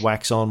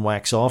 wax on,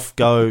 wax off,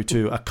 go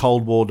to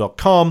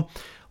acoldwar.com,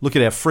 look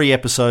at our free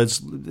episodes.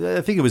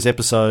 I think it was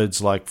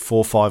episodes like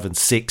 4, 5, and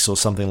 6 or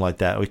something like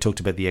that. We talked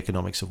about the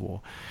economics of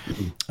war.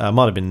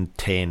 Might have been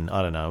 10.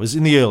 I don't know. It was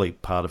in the early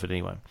part of it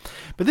anyway.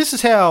 But this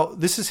is how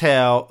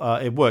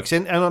it works.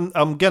 And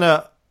I'm going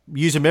to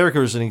use America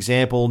as an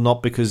example,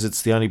 not because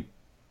it's the only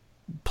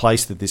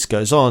place that this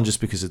goes on, just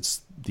because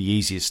it's the the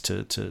easiest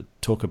to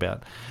talk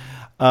about.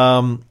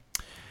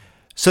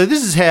 So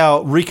this is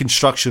how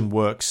reconstruction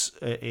works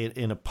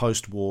in a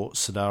post-war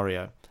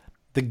scenario.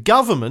 The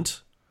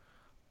government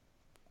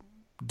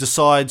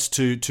decides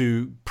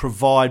to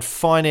provide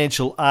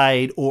financial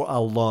aid or a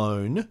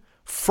loan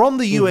from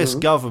the US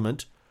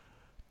government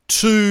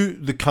to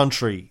the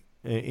country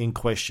in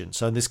question.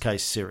 So in this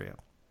case, Syria.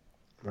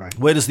 Right.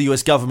 Where does the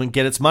US government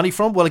get its money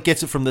from? Well, it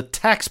gets it from the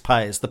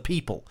taxpayers, the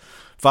people.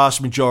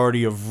 Vast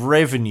majority of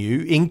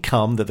revenue,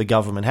 income that the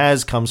government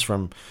has comes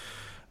from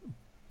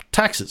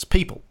taxes,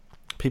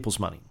 people's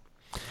money.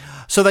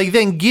 So they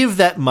then give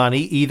that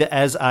money either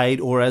as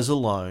aid or as a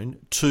loan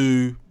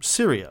to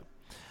Syria.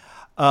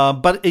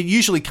 But it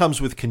usually comes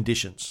with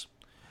conditions.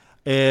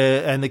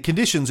 And the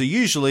conditions are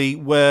usually,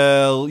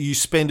 well, you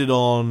spend it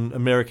on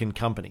American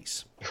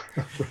companies.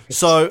 Right.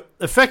 So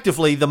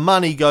effectively, the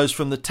money goes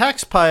from the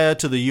taxpayer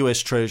to the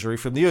US Treasury,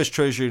 from the US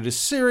Treasury to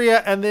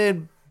Syria, and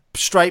then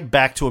straight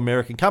back to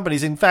American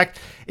companies. In fact,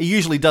 it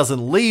usually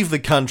doesn't leave the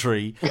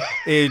country.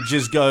 It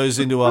just goes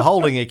into a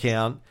holding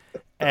account,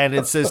 and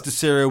it says to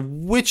Syria,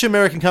 which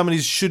American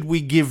companies should we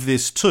give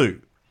this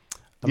to?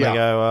 And they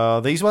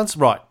go, these ones?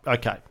 Right,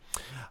 okay.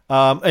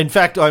 In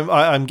fact,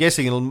 I'm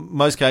guessing in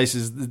most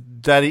cases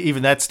that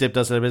even that step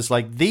doesn't happen. It's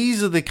like,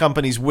 these are the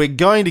companies we're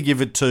going to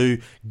give it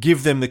to,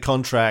 give them the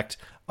contract,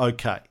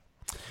 okay.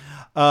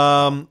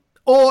 And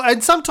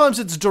sometimes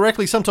it's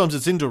directly, sometimes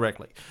it's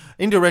indirectly.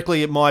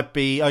 Indirectly, it might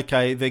be,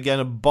 okay, we're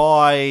going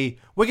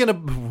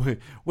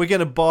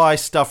to buy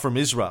stuff from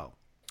Israel.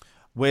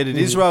 Where did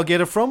Israel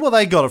get it from? Well,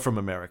 they got it from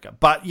America.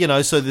 But,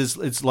 so there's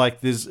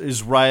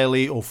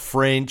Israeli or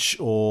French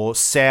or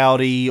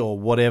Saudi or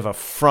whatever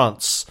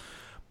fronts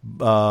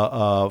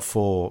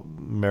for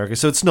America.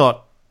 So it's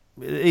not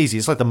easy.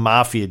 It's like the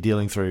mafia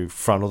dealing through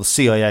front, or the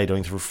CIA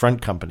doing through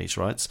front companies,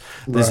 right?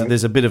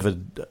 There's a bit of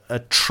a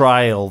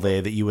trail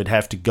there that you would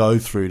have to go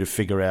through to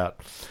figure out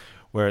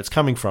where it's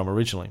coming from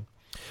originally.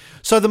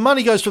 So the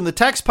money goes from the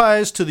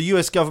taxpayers to the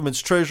US government's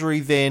treasury,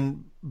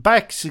 then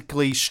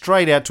basically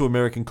straight out to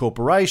American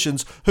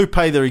corporations who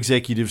pay their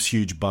executives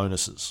huge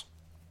bonuses.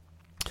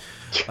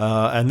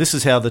 And this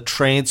is how the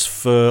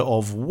transfer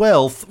of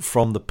wealth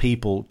from the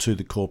people to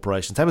the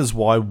corporations happens.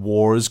 Why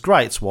war is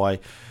great. It's why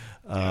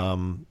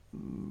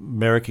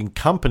American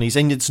companies,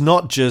 and it's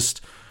not just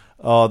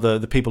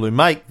the people who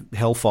make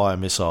Hellfire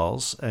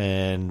missiles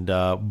and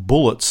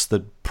bullets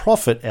that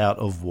profit out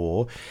of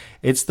war.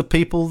 It's the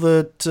people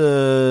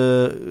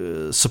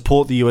that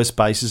support the US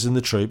bases and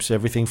the troops,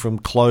 everything from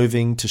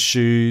clothing to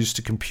shoes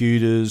to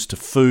computers to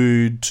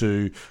food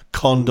to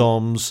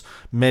condoms,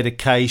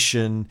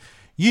 medication.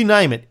 You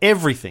name it,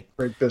 everything.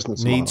 Great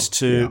business needs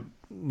to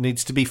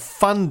be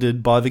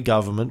funded by the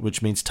government,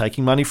 which means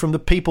taking money from the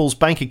people's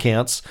bank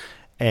accounts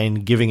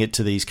and giving it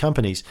to these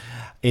companies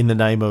in the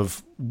name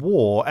of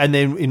war. And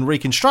then in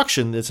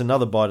reconstruction, there's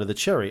another bite of the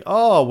cherry.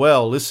 Oh,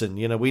 well, listen,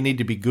 we need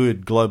to be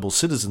good global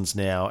citizens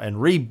now and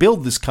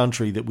rebuild this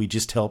country that we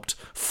just helped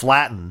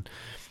flatten.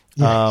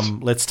 Yes.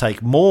 Let's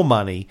take more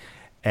money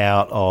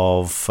out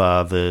of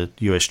the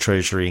US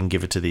Treasury and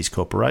give it to these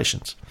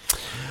corporations.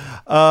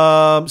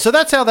 So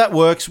that's how that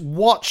works.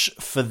 Watch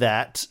for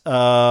that.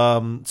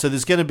 So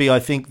there's going to be, I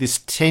think, this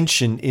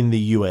tension in the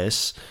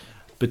US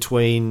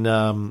between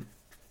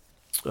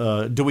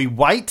do we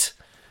wait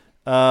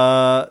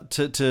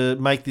to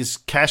make this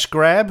cash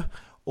grab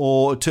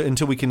or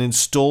until we can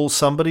install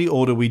somebody,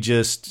 or do we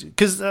just...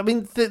 Because,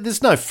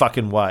 there's no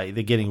fucking way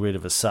they're getting rid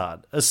of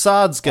Assad.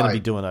 Assad's going to be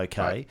doing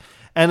okay. Right.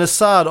 And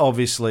Assad,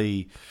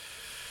 obviously...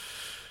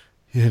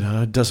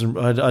 doesn't.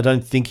 I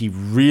don't think he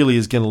really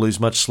is going to lose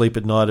much sleep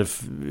at night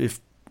if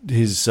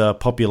his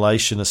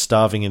population are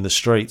starving in the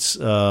streets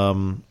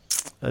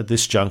at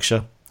this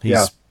juncture.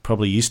 He's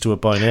probably used to it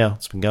by now.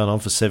 It's been going on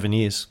for 7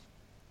 years.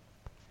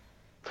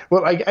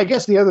 Well, I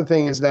guess the other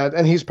thing is that,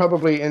 and he's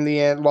probably in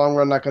the long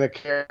run not going to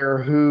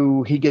care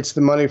who he gets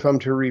the money from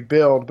to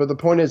rebuild. But the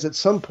point is, at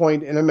some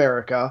point in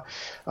America,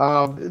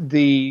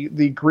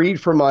 the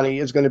greed for money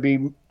is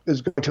going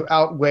to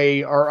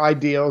outweigh our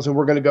ideals, and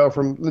we're going to go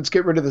from let's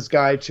get rid of this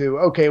guy to,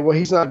 okay, well,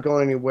 he's not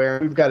going anywhere.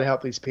 We've got to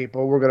help these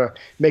people. We're going to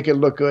make it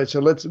look good, so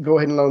let's go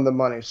ahead and loan the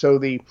money. So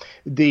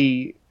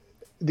the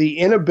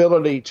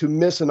inability to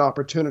miss an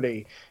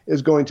opportunity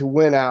is going to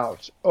win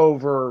out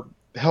over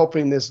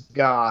helping this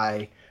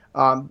guy,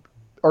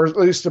 or at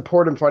least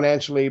support him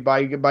financially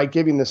by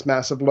giving this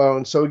massive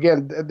loan. So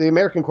again, the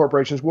American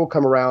corporations will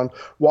come around.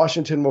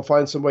 Washington will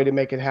find some way to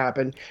make it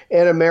happen,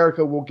 and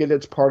America will get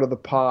its part of the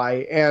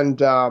pie.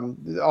 And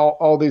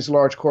all these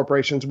large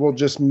corporations will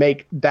just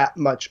make that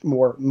much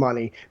more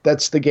money.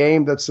 That's the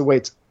game. That's the way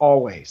it's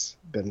always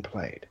been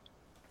played.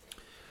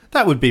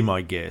 That would be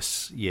my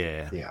guess.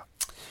 Yeah. Yeah.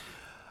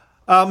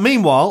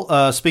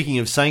 Meanwhile, speaking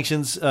of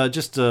sanctions,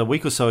 just a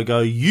week or so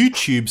ago,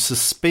 YouTube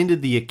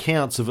suspended the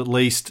accounts of at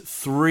least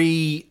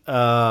 3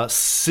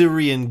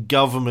 Syrian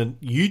government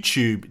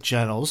YouTube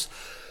channels.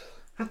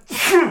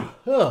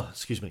 Oh,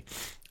 excuse me.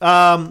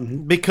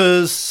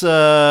 Because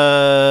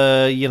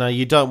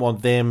you don't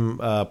want them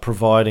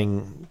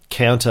providing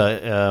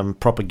counter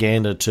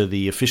propaganda to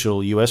the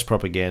official US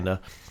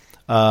propaganda.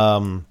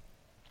 So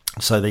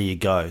there you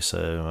go.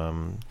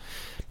 So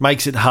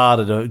makes it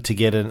harder to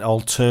get an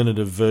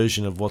alternative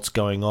version of what's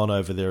going on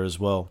over there as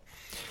well.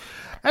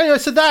 Anyway,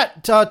 so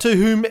that, to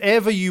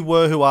whomever you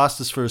were who asked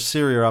us for a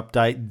Syria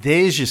update,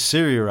 there's your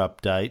Syria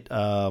update.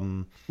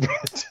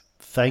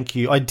 Thank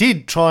you. I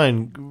did try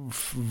and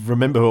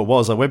remember who it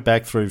was. I went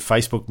back through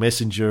Facebook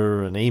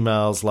Messenger and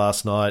emails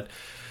last night.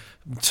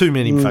 Too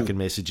many fucking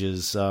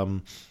messages.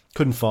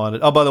 Couldn't find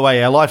it. Oh, by the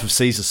way, our Life of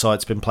Caesar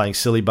site's been playing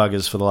silly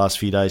buggers for the last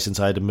few days since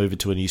I had to move it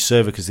to a new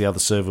server because the other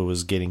server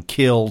was getting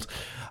killed.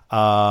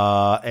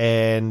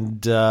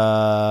 And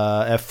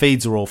our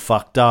feeds are all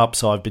fucked up,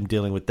 so I've been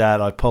dealing with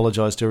that. I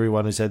apologise to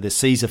everyone who's had their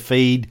Caesar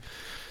feed.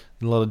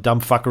 A lot of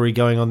dumb fuckery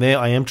going on there.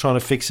 I am trying to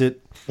fix it.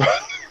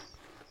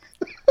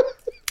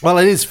 Well,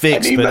 it is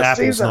fixed, but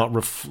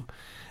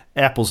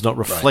Apple's not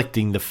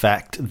reflecting the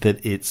fact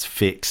that it's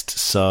fixed.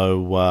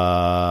 So,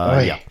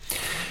 yeah.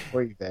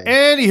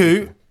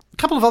 Anywho, a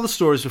couple of other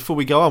stories before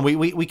we go on.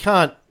 We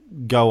can't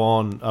go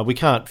on. We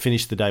can't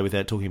finish the day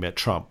without talking about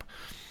Trump.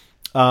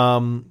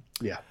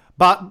 Yeah.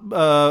 But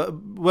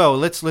well,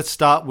 let's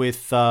start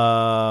with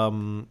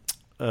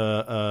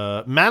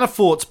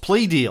Manafort's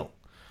plea deal.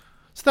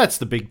 So that's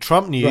the big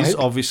Trump news,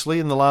 obviously,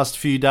 in the last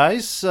few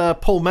days.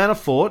 Paul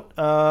Manafort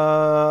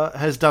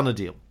has done a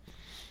deal,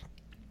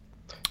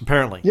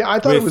 apparently. Yeah, I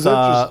thought it was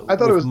interesting. I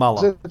thought it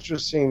was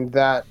interesting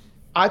that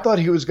I thought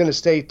he was going to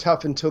stay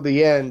tough until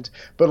the end,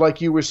 but like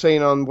you were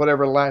saying on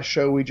whatever last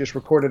show we just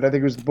recorded, I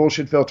think it was the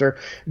Bullshit Filter,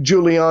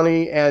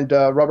 Giuliani and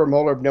Robert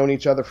Mueller have known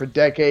each other for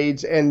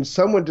decades, and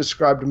someone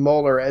described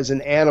Mueller as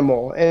an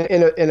animal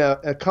in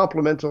a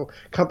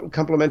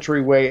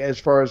complimentary way as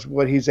far as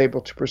what he's able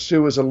to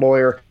pursue as a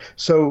lawyer.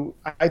 So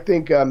I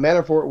think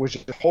Manafort was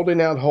just holding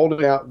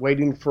out,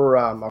 waiting for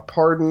a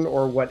pardon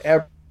or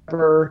whatever.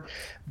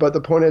 But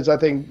the point is, I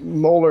think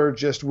Mueller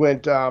just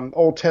went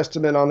Old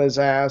Testament on his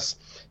ass,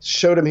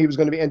 showed him he was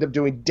going to end up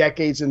doing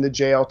decades in the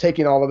jail,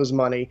 taking all of his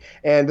money,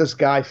 and this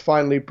guy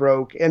finally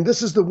broke. And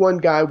this is the one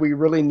guy we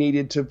really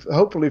needed to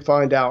hopefully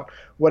find out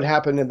what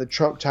happened in the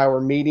Trump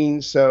Tower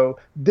meeting. So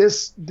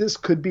this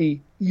could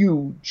be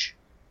huge.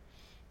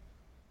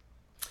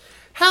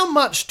 How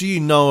much do you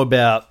know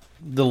about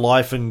the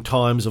life and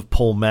times of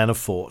Paul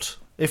Manafort?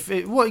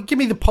 Give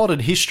me the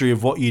potted history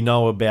of what you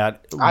know about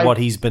what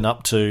he's been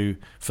up to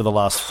for the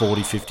last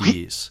 40, 50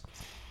 years.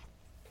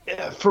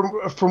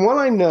 From what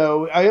I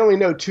know, I only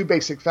know two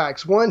basic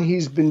facts. One,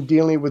 he's been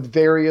dealing with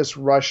various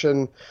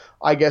Russian,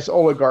 I guess,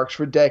 oligarchs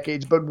for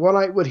decades. But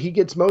what he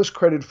gets most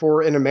credit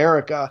for in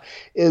America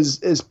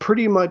is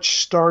pretty much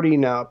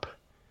starting up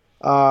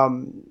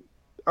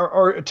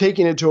or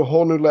taking it to a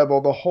whole new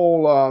level, the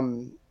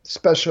whole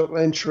special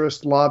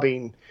interest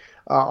lobbying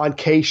on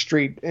K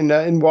Street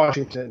in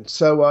Washington.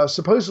 So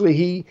supposedly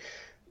he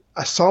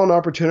saw an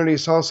opportunity,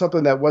 saw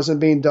something that wasn't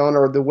being done,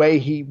 or the way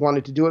he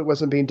wanted to do it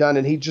wasn't being done,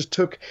 and he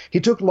took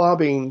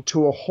lobbying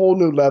to a whole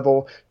new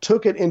level,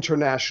 took it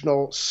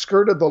international,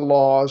 skirted the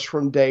laws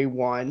from day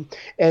one,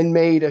 and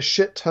made a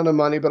shit ton of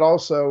money, but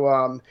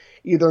also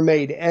either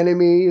made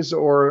enemies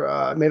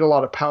or made a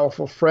lot of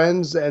powerful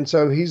friends. And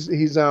so he's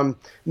known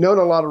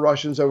a lot of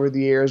Russians over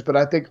the years, but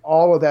I think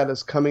all of that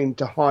is coming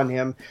to haunt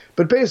him.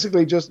 But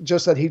basically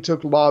just that he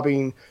took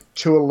lobbying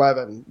to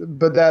 11.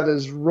 But that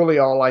is really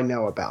all I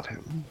know about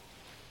him.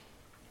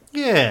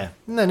 Yeah,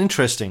 isn't that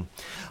interesting?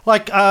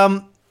 Like,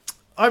 I've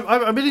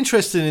been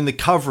interested in the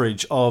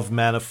coverage of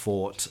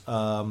Manafort.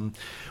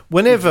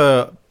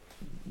 Whenever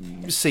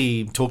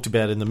see talked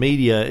about in the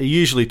media, it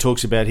usually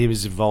talks about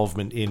his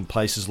involvement in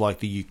places like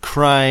the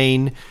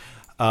Ukraine,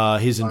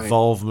 his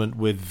involvement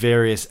with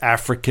various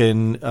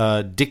African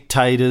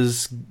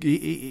dictators,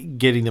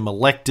 getting them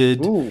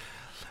elected. Ooh.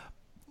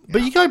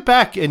 But you go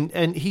back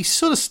and he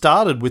sort of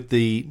started with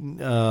the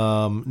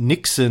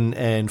Nixon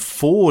and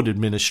Ford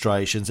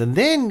administrations, and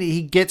then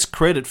he gets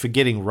credit for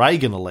getting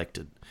Reagan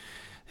elected.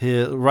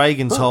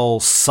 Reagan's whole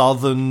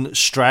Southern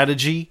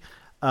strategy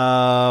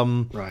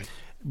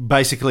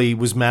basically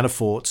was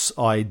Manafort's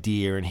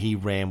idea, and he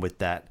ran with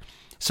that.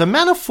 So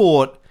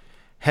Manafort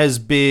has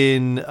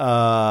been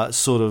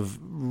sort of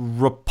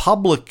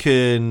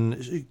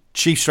Republican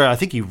chief strategist. I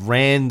think he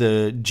ran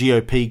the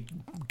GOP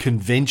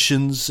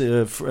conventions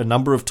for a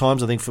number of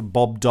times, I think for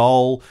Bob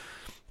Dole,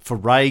 for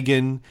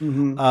Reagan.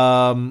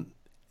 Mm-hmm.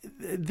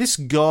 This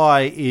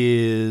guy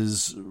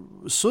is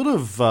sort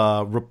of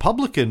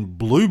Republican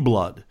blue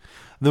blood.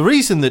 The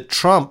reason that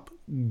Trump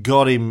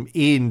got him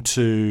in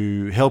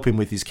to help him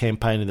with his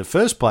campaign in the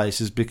first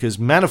place is because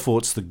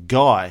Manafort's the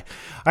guy.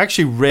 I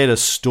actually read a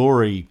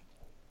story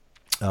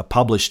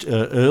published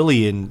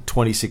early in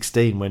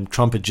 2016 when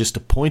Trump had just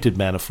appointed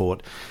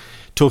Manafort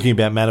talking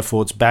about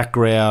Manafort's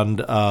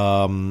background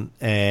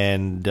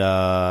and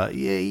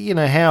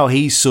how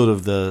he's sort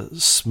of the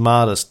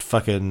smartest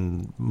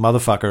fucking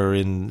motherfucker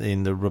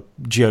in the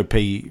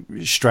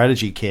GOP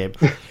strategy camp.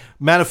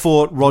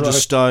 Manafort, Roger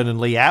Stone,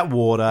 and Lee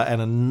Atwater,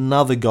 and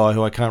another guy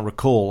who I can't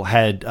recall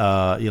had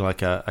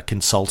a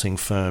consulting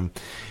firm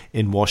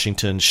in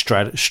Washington,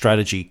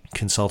 strategy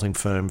consulting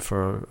firm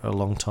for a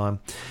long time.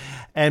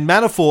 And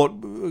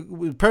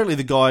Manafort, apparently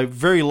the guy,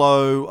 very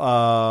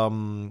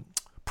low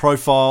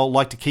profile,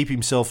 liked to keep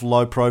himself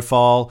low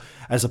profile,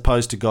 as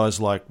opposed to guys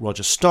like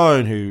Roger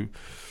Stone, who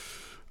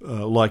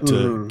like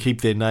to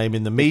keep their name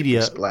in the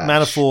media.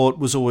 Manafort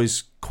was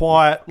always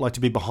quiet, liked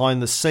to be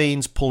behind the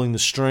scenes, pulling the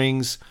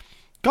strings.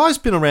 Guy's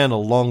been around a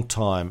long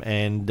time,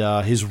 and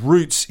his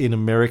roots in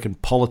American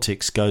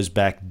politics goes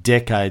back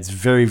decades,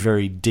 very,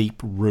 very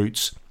deep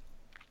roots.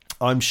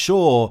 I'm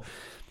sure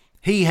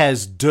he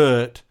has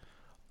dirt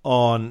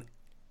on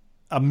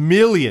a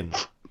million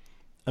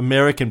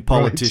American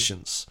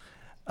politicians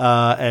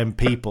and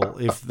people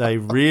if they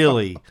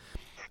really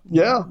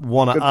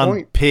want to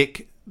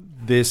unpick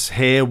this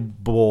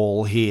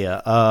hairball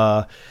here.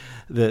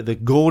 The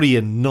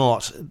Gordian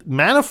knot.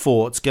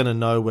 Manafort's going to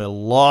know where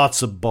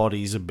lots of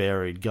bodies are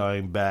buried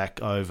going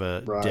back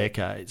over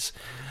decades.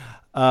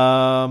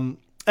 And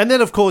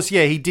then, of course,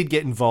 he did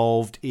get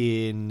involved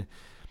in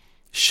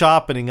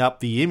sharpening up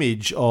the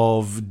image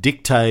of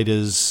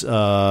dictators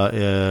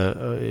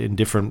in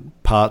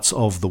different parts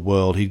of the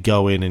world. He'd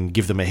go in and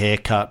give them a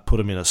haircut, put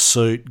them in a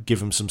suit,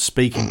 give them some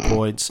speaking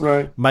points,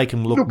 make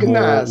them look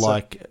more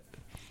like...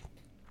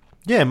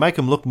 Yeah, make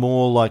him look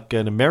more like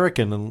an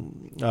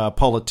American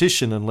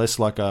politician and less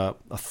like a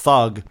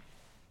thug.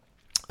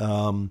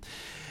 And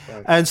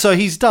so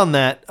he's done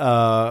that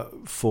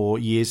for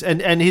years.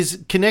 And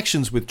his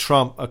connections with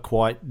Trump are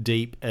quite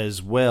deep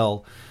as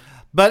well.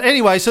 But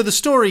anyway, so the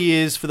story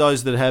is, for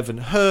those that haven't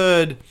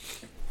heard,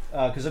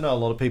 because I know a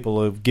lot of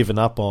people have given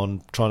up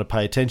on trying to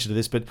pay attention to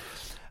this, but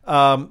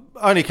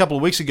only a couple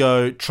of weeks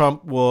ago,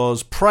 Trump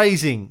was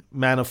praising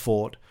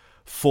Manafort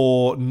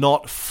for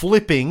not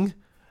flipping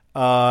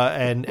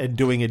and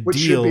doing a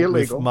deal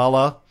with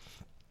Mueller.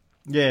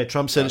 Yeah,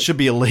 Trump said it should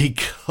be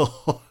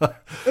illegal.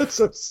 That's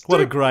so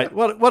stupid.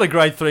 What a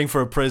great thing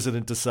for a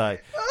president to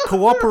say.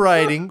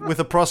 Cooperating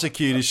with a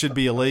prosecutor should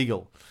be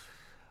illegal.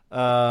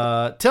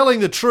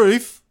 Telling the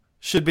truth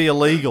should be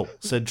illegal,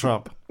 said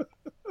Trump.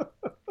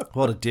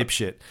 What a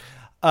dipshit.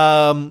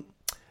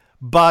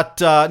 But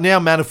now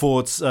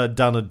Manafort's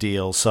done a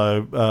deal.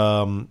 So,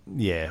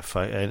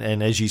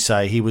 and as you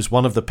say, he was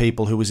one of the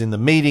people who was in the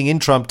meeting in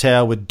Trump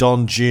Tower with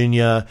Don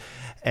Jr.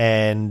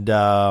 and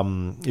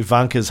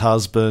Ivanka's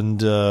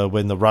husband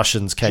when the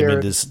Russians came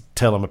in to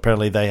tell him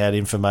apparently they had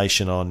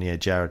information on,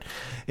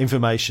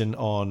 information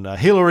on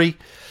Hillary.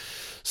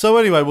 So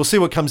anyway, we'll see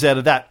what comes out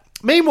of that.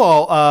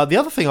 Meanwhile, the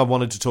other thing I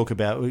wanted to talk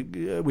about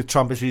with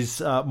Trump is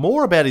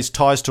more about his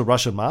ties to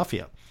Russian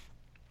mafia.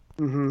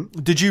 Mm-hmm.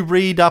 Did you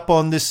read up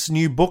on this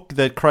new book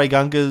that Craig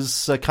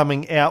Unger's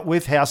coming out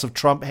with, House of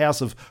Trump,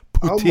 House of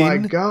Putin? Oh, my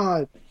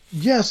God.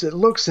 Yes, it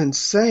looks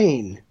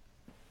insane.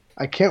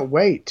 I can't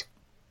wait.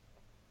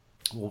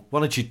 Well, why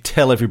don't you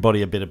tell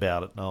everybody a bit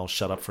about it, and I'll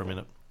shut up for a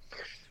minute.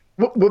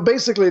 Well,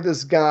 basically,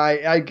 this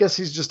guy, I guess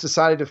he's just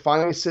decided to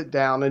finally sit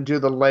down and do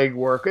the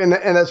legwork, and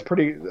that's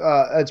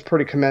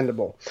pretty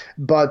commendable.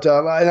 But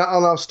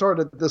I'll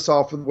start this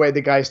off with the way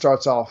the guy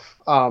starts off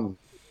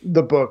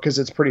the book, because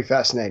it's pretty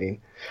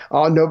fascinating.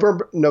 On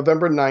November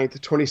 9th,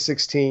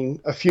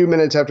 2016, a few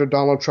minutes after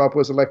Donald Trump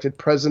was elected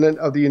president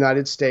of the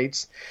United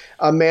States,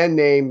 a man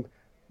named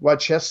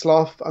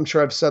Vyacheslav, I'm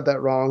sure I've said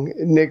that wrong,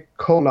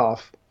 Nikonov,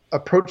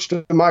 approached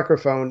a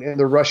microphone in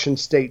the Russian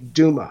State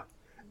Duma,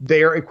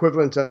 their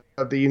equivalent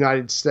of the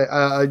United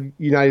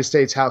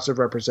States House of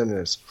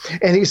Representatives.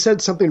 And he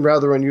said something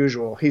rather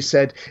unusual. He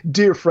said,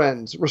 "Dear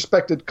friends,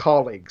 respected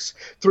colleagues,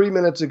 3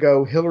 minutes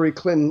ago, Hillary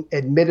Clinton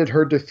admitted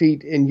her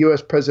defeat in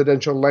U.S.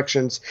 presidential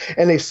elections,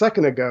 and a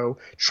second ago,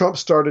 Trump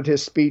started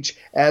his speech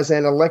as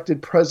an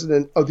elected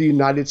president of the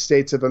United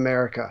States of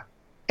America.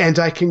 And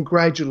I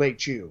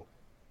congratulate you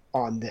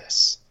on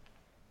this."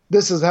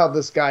 This is how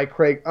this guy,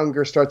 Craig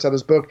Unger, starts out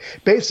his book.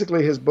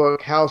 Basically, his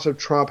book, House of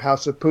Trump,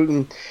 House of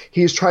Putin,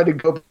 he's tried to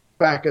go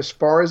back as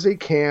far as he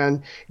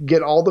can,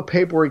 get all the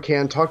paper he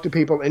can, talk to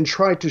people, and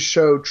try to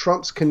show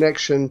Trump's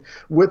connection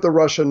with the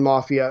Russian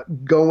mafia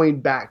going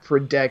back for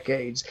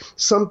decades.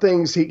 Some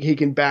things he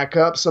can back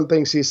up. Some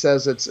things he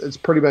says it's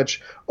pretty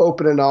much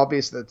open and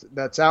obvious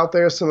that's out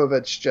there. Some of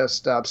it's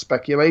just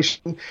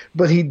speculation.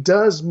 But he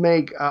does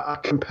make a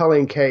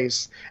compelling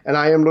case, and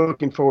I am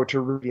looking forward to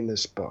reading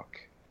this book.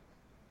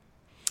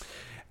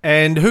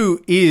 And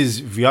who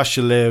is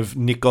Vyacheslav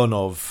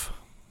Nikonov?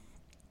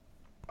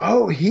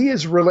 Oh, he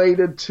is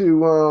related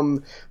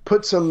to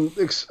put some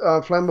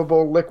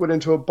flammable liquid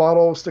into a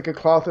bottle, stick a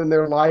cloth in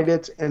there, light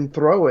it, and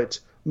throw it.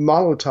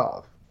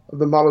 Molotov,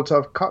 the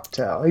Molotov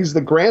cocktail. He's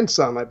the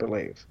grandson, I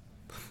believe.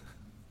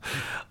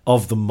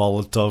 Of the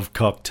Molotov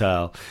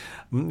cocktail.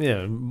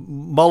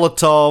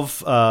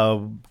 Molotov,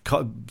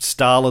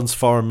 Stalin's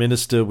foreign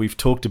minister. We've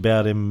talked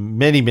about him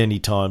many, many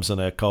times on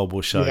our Cold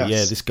War show. Yes.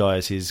 Yeah, this guy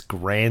is his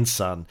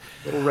grandson.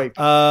 Little rape.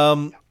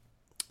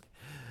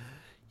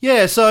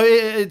 Yeah, so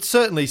it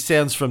certainly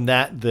sounds from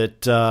that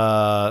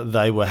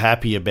they were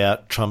happy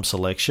about Trump's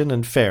election,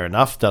 and fair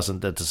enough.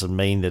 That doesn't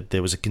mean that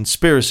there was a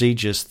conspiracy,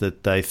 just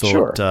that they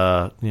thought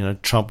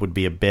Trump would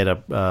be a better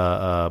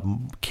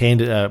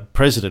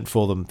president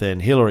for them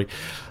than Hillary.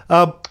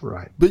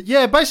 Right. But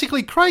yeah,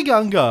 basically Craig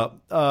Unger,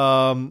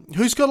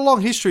 who's got a long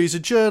history, he's a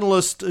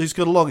journalist who's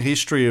got a long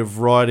history of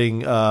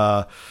writing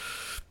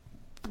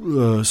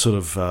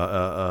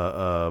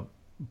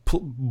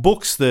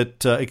books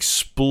that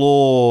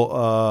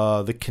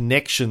explore the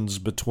connections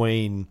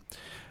between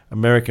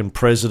American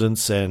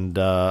presidents and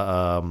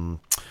other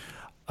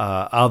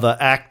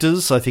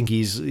actors. I think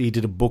he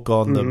did a book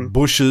on the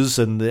Bushes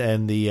and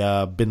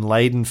the Bin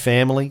Laden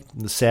family,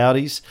 the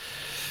Saudis.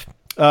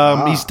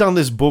 He's done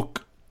this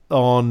book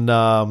on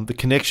the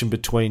connection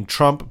between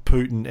Trump,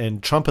 Putin,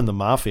 and Trump and the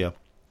mafia,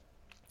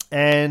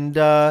 and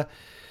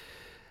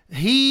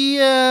he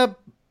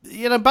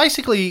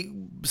basically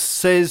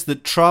says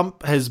that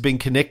Trump has been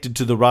connected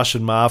to the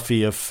Russian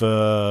mafia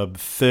for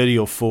 30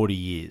 or 40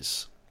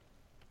 years.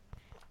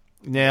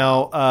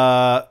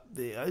 Now,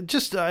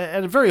 just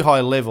at a very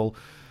high level,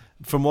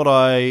 from what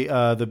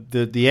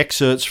the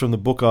excerpts from the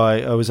book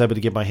I was able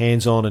to get my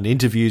hands on and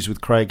interviews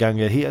with Craig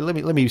Unger,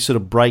 let me sort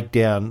of break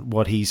down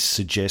what he's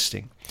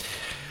suggesting.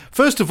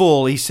 First of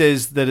all, he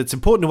says that it's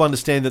important to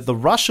understand that the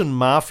Russian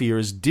mafia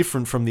is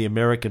different from the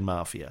American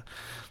mafia.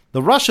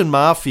 The Russian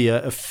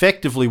mafia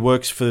effectively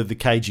works for the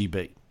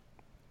KGB.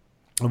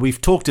 We've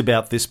talked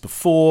about this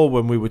before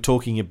when we were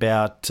talking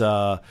about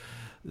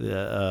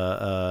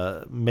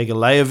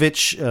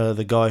Megalaevich,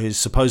 the guy who's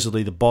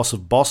supposedly the boss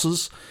of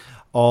bosses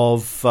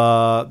of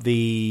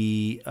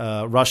the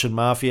Russian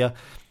mafia.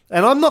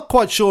 And I'm not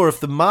quite sure if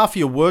the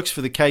mafia works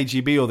for the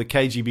KGB or the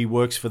KGB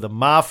works for the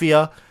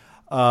mafia,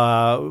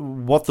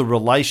 what the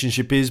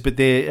relationship is, but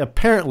they're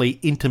apparently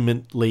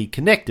intimately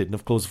connected. And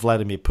of course,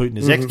 Vladimir Putin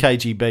is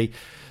ex-KGB.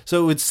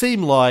 So it would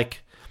seem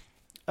like,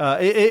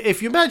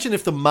 if you imagine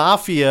if the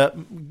mafia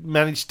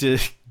managed to,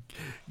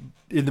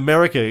 in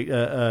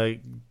America,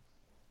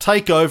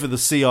 take over the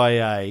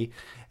CIA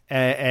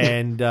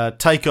and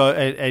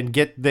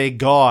get their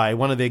guy,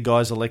 one of their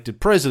guys,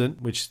 elected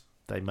president, which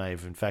they may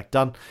have in fact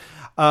done,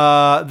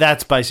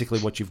 that's basically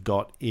what you've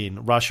got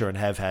in Russia and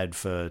have had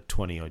for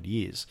 20-odd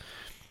years.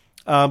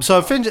 So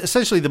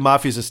essentially the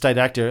mafia is a state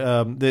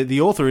actor.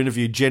 The author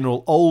interviewed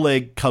General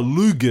Oleg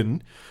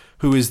Kalugin,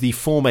 who is the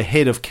former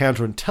head of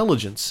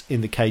counterintelligence in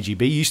the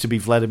KGB, used to be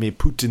Vladimir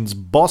Putin's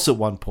boss at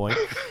one point.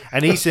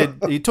 And he said,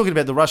 you're talking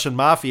about the Russian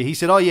mafia, he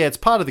said, oh yeah, it's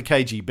part of the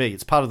KGB,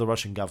 it's part of the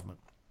Russian government.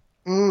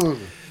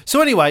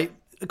 So anyway,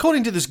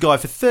 according to this guy,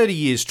 for 30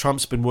 years,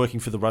 Trump's been working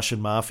for the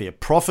Russian mafia,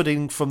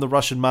 profiting from the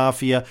Russian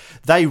mafia.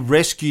 They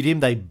rescued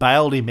him, they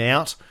bailed him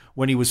out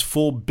when he was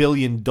 $4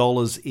 billion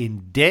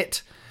in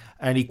debt,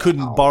 and he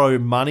couldn't borrow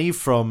money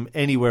from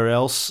anywhere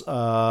else.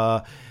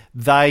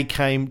 They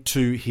came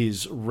to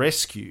his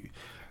rescue.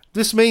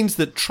 This means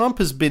that Trump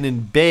has been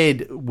in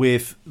bed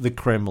with the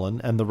Kremlin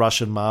and the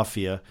Russian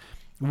mafia,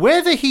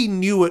 whether he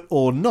knew it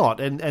or not.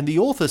 And the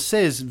author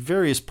says at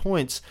various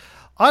points,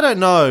 I don't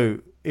know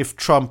if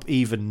Trump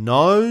even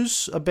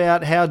knows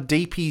about how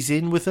deep he's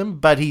in with them,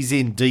 but he's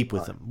in deep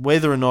with them.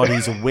 Whether or not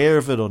he's aware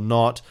of it or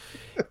not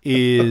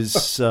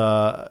is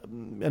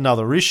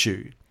another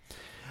issue.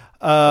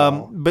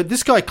 But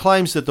this guy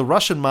claims that the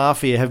Russian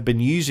mafia have been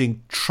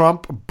using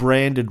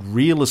Trump-branded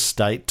real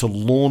estate to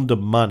launder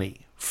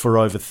money for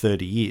over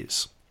 30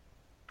 years.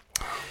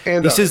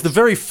 And he says the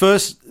very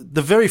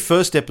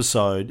first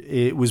episode,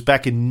 it was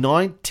back in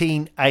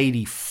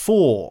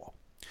 1984,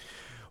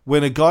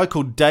 when a guy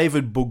called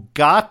David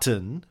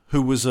Bugatin,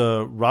 who was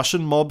a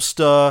Russian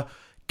mobster,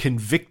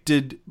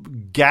 convicted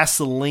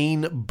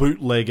gasoline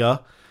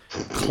bootlegger,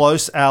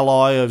 close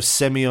ally of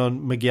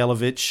Semyon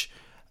Mogilevich,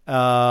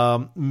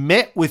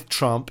 met with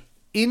Trump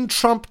in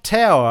Trump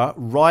Tower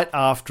right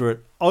after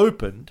it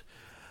opened.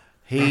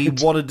 He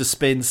wanted to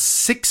spend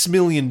 $6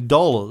 million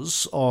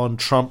on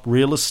Trump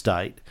real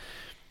estate,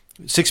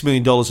 $6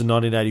 million in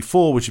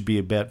 1984, which would be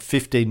about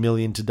 $15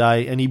 million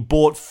today, and he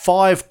bought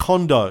 5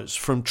 condos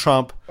from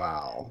Trump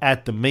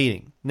at the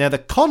meeting. Now, the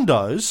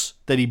condos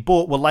that he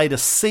bought were later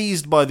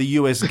seized by the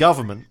US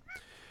government,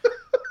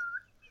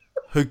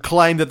 who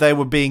claimed that they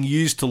were being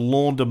used to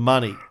launder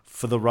money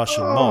for the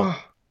Russian mob.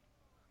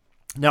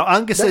 Now,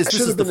 Unger says this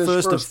is the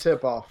first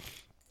tip-off.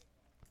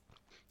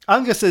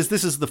 Unger says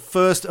this is the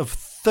first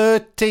of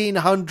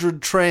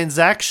 1,300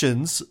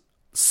 transactions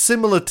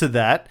similar to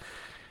that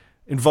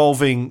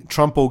involving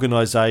Trump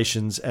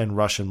organizations and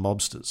Russian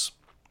mobsters.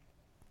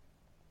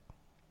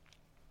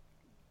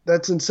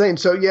 That's insane.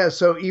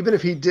 So even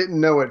if he didn't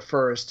know at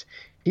first,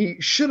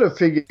 he should have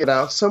figured it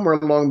out somewhere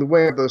along the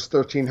way of those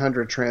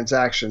 1,300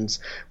 transactions.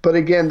 But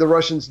again, the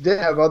Russians did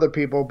have other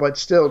people, but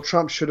still,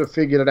 Trump should have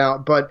figured it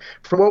out. But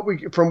from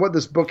what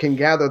this book can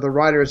gather, the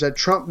writer is that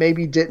Trump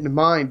maybe didn't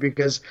mind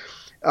because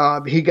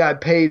He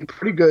got paid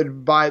pretty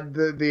good by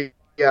the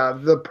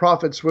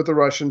profits with the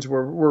Russians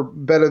were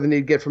better than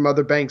he'd get from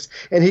other banks,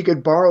 and he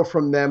could borrow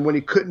from them when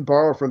he couldn't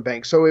borrow from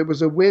banks. So it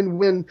was a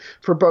win-win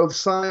for both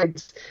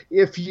sides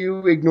if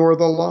you ignore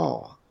the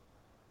law.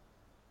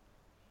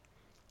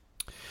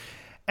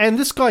 And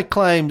this guy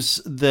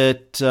claims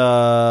that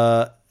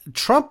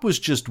Trump was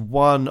just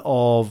one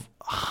of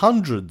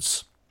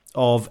hundreds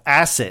of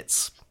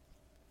assets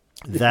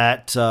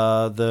that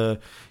the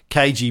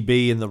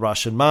KGB and the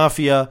Russian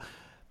mafia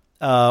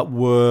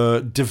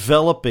were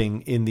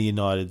developing in the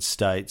United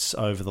States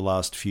over the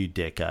last few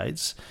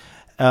decades,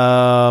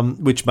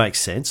 which makes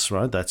sense,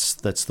 right?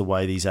 That's the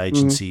way these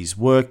agencies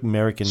work.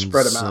 Americans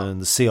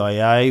and the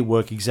CIA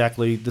work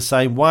exactly the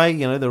same way.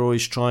 You know, they're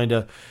always trying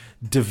to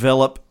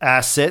develop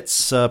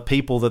assets,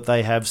 people that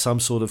they have some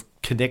sort of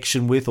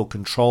connection with or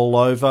control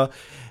over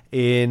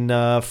in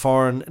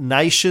foreign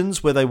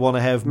nations where they want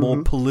to have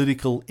more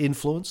political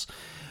influence.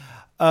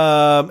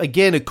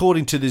 Again,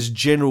 according to this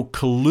General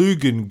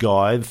Kalugin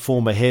guy, the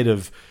former head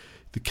of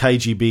the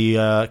KGB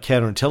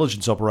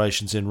counterintelligence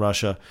operations in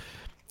Russia,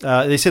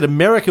 they said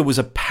America was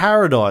a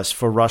paradise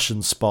for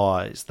Russian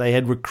spies. They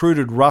had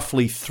recruited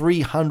roughly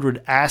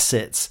 300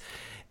 assets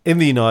in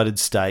the United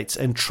States,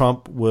 and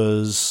Trump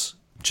was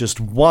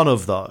just one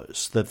of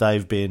those that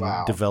they've been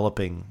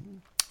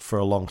developing for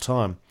a long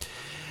time.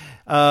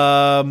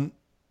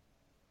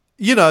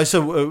 You know,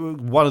 so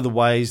one of the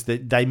ways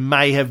that they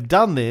may have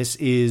done this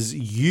is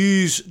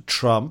use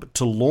Trump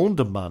to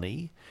launder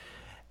money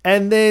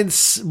and then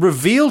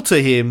reveal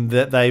to him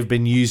that they've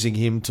been using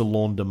him to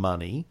launder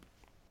money.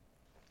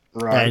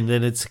 Right. And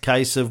then it's a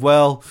case of,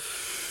 well,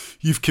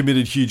 you've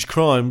committed huge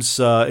crimes.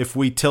 If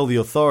we tell the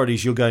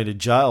authorities, you're going to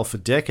jail for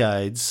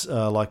decades,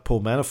 like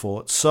Paul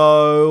Manafort.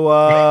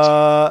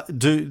 So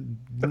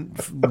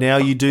now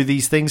you do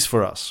these things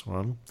for us,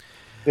 right?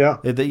 Yeah.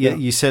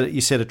 You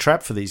set a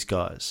trap for these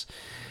guys.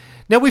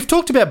 Now, we've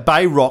talked about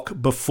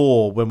Bayrock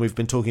before when we've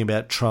been talking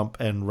about Trump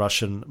and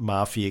Russian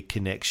mafia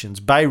connections.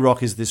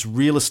 Bayrock is this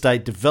real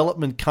estate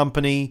development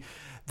company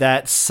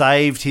that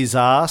saved his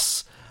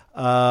ass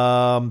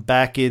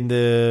back in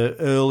the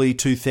early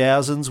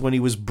 2000s when he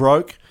was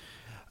broke.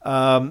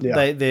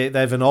 They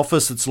have an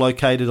office that's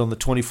located on the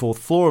 24th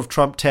floor of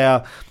Trump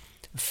Tower.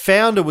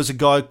 Founder was a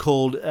guy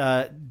called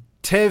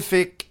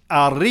Tevfik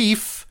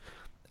Arif,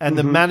 and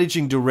the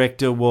managing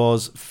director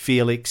was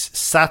Felix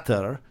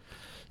Sater,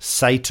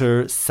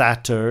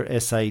 Sater,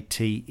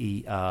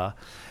 S-A-T-E-R.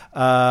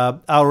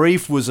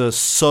 Arif was a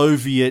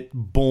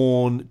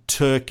Soviet-born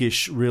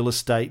Turkish real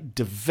estate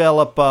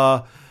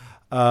developer.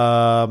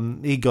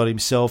 He got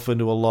himself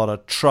into a lot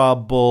of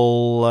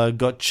trouble,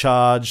 got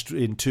charged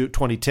in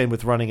 2010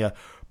 with running a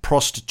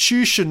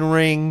prostitution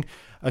ring,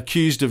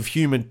 accused of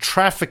human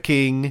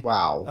trafficking.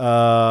 Wow.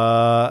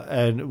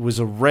 And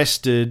was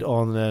arrested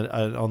on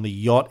the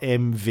yacht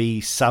MV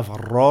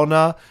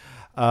Savarona.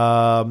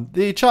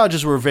 The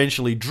charges were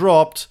eventually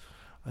dropped.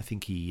 I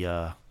think he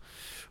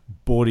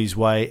bought his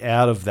way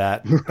out of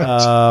that.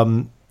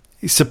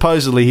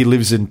 Supposedly he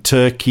lives in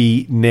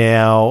Turkey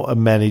now.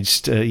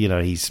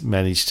 He's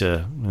managed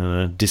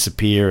to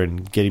disappear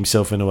and get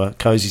himself into a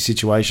cozy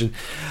situation.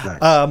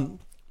 Nice.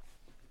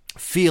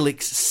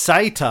 Felix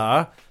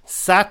Sater,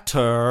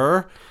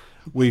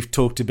 we've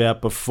talked about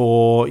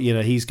before. You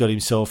know, he's got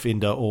himself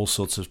into all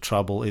sorts of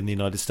trouble in the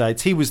United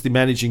States. He was the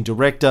managing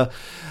director,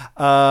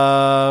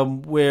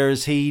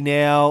 whereas he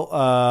now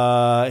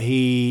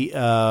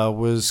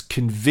was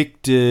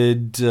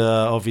convicted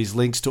of his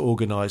links to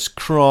organised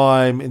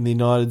crime in the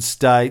United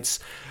States.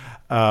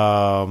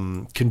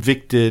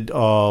 Convicted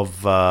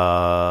of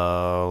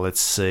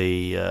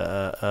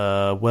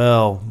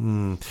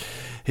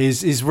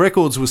his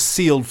records were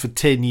sealed for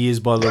 10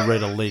 years by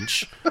Loretta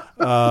Lynch.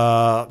 So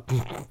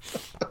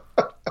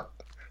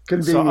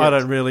I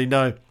don't really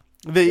know.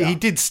 He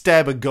did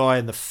stab a guy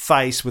in the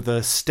face with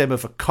a stem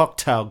of a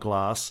cocktail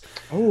glass.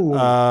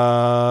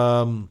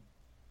 Oh.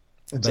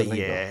 But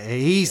yeah,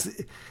 he's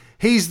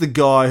the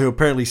guy who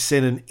apparently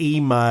sent an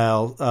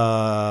email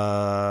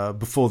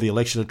before the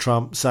election of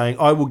Trump saying,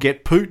 I will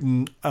get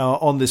Putin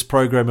on this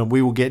program and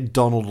we will get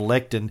Donald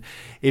elected.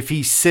 If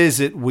he says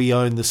it, we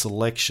own this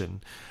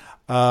election.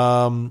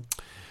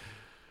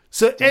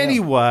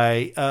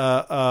 Anyway,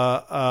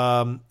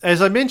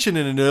 as I mentioned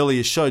in an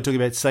earlier show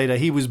talking about Sater,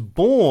 he was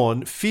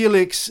born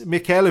Felix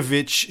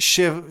Mikhailovich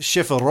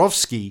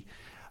Sheferovsky.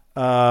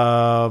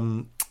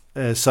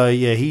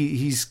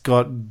 He's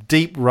got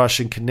deep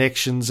Russian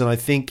connections, and I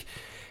think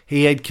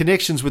he had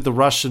connections with the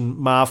Russian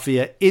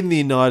mafia in the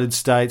United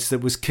States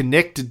that was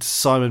connected to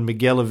Simon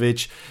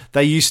Mikhailovich.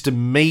 They used to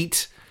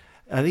meet.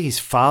 I think his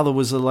father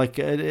was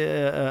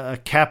a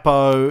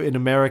capo in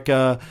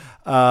America.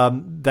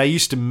 They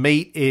used to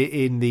meet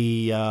in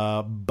the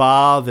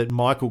bar that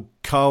Michael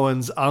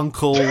Cohen's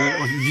uncle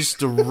used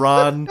to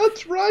run.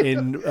 That's right.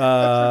 In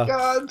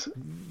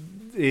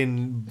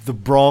the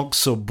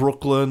Bronx or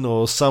Brooklyn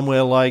or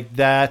somewhere like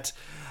that.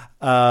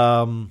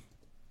 Anyway,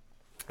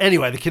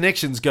 the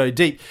connections go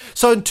deep.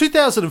 So in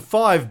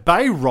 2005,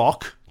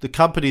 Bayrock the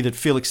company that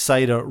Felix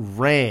Sater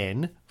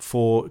ran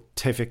for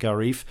Tefek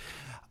Arif,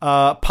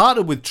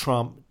 partnered with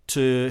Trump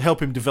to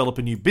help him develop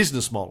a new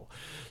business model.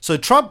 So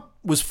Trump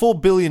was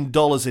 $4 billion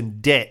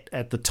in debt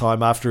at the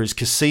time after his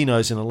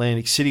casinos in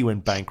Atlantic City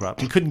went bankrupt.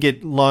 He couldn't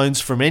get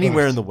loans from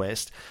anywhere in the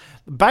West.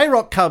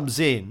 Bayrock comes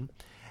in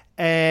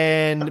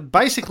and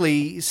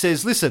basically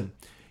says, listen,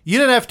 you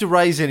don't have to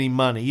raise any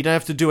money. You don't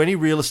have to do any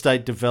real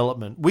estate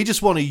development. We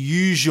just want to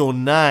use your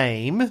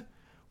name.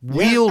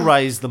 We'll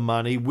raise the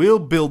money. We'll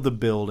build the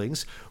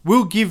buildings.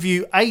 We'll give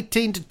you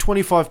 18 to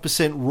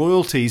 25%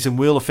 royalties and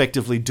we'll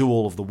effectively do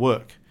all of the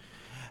work.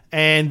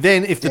 And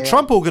then if the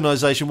Trump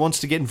organization wants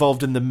to get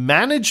involved in the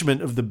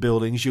management of the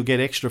buildings, you'll get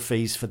extra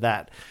fees for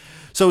that.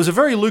 So it was a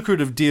very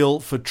lucrative deal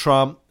for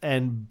Trump,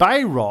 and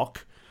Bayrock,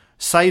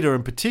 Sater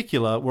in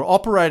particular, were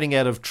operating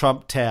out of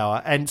Trump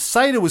Tower, and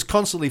Sater was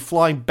constantly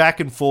flying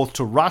back and forth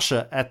to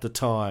Russia at the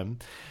time.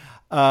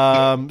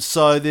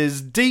 So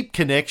there's deep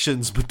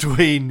connections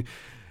between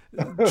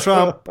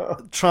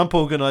Trump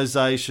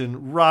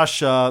organization,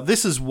 Russia.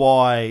 This is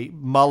why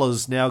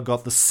Mueller's now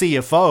got the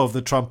CFO of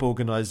the Trump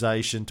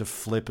organization to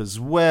flip as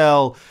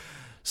well.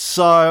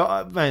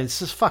 So, man, it's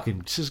just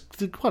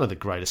one of the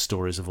greatest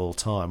stories of all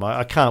time.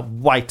 I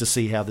can't wait to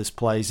see how this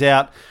plays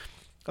out.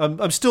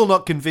 I'm still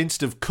not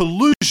convinced of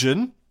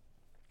collusion,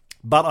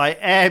 but I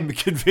am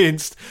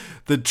convinced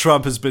that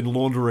Trump has been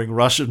laundering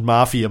Russian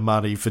mafia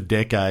money for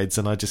decades,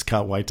 and I just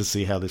can't wait to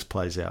see how this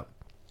plays out.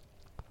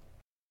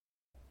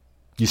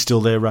 You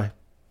still there, Ray?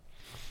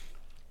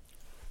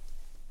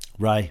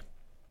 Ray.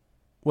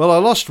 Well, I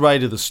lost Ray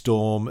to the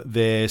storm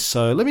there,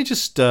 so let me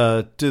just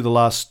do the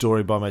last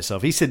story by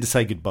myself. He said to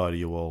say goodbye to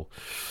you all.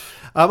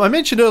 I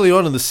mentioned early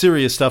on in the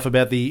Syria stuff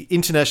about the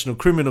International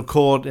Criminal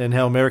Court and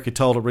how America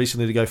told it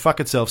recently to go fuck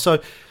itself.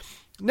 So,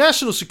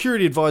 National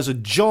Security Advisor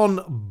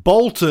John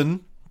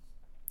Bolton,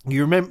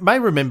 you may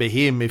remember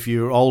him if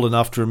you're old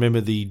enough to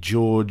remember the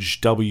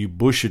George W.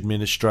 Bush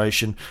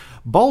administration.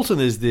 Bolton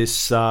is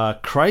this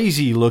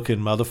crazy-looking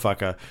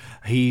motherfucker.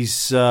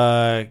 He's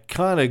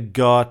kind of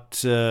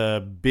got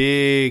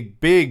big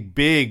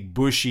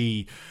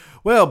bushy,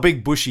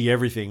 big bushy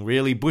everything,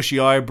 really. Bushy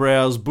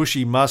eyebrows,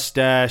 bushy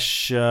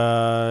mustache.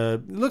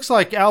 Looks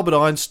like Albert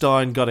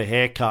Einstein got a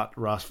haircut,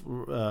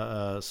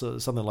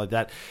 something like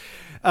that.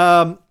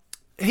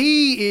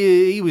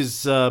 He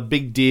was a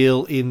big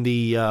deal in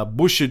the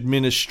Bush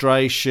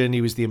administration.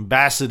 He was the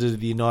ambassador to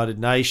the United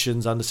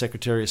Nations, Under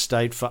Secretary of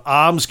State for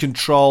Arms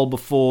Control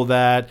before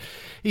that.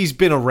 He's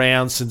been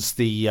around since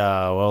the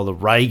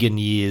Reagan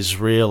years,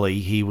 really.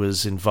 He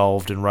was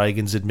involved in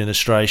Reagan's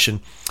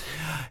administration.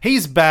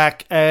 He's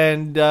back,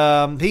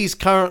 and he's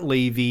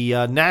currently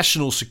the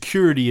National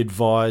Security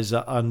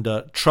Advisor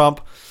under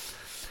Trump.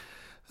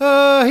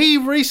 He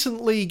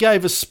recently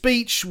gave a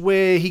speech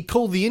where he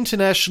called the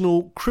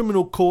International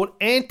Criminal Court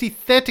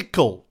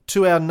antithetical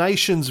to our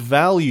nation's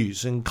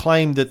values and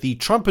claimed that the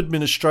Trump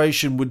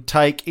administration would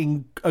take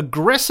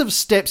aggressive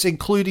steps,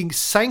 including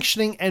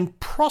sanctioning and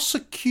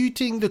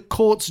prosecuting the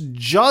court's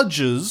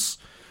judges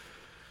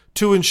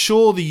to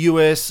ensure the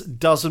US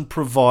doesn't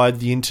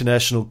provide the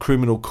International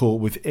Criminal Court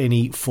with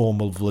any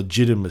form of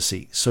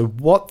legitimacy. So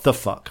what the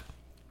fuck?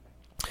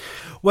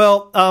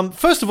 Well,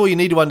 first of all, you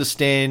need to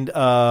understand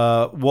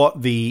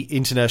what the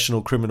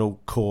International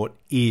Criminal Court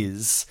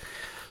is.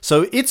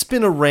 So it's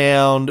been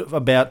around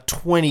about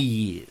 20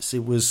 years.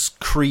 It was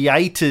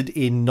created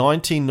in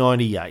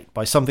 1998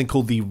 by something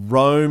called the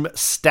Rome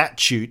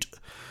Statute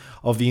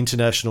of the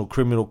International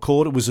Criminal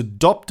Court. It was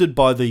adopted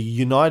by the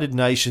United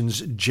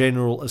Nations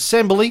General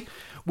Assembly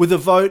with a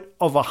vote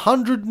of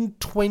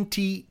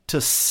 120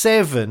 to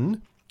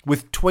 7,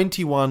 with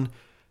 21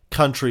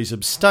 countries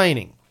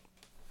abstaining.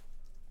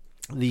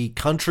 The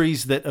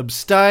countries that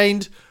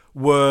abstained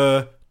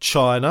were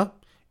China,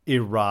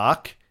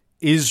 Iraq,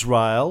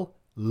 Israel,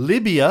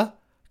 Libya,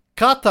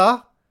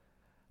 Qatar,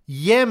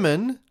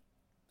 Yemen,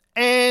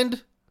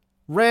 and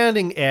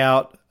rounding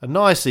out a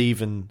nice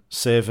even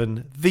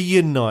 7, the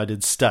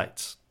United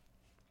States.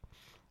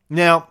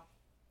 Now,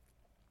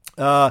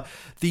 the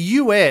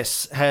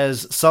US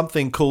has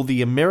something called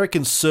the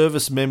American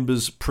Service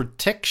Members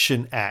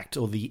Protection Act,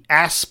 or the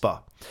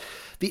ASPA.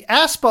 The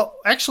ASPA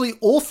actually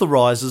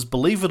authorizes,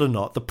 believe it or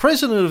not, the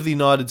President of the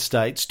United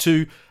States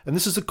to, and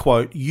this is a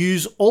quote,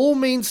 use all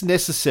means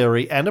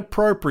necessary and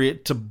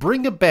appropriate to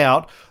bring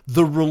about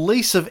the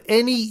release of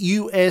any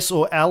US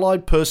or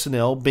allied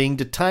personnel being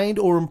detained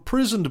or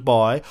imprisoned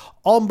by,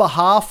 on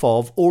behalf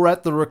of, or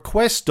at the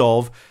request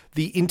of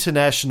the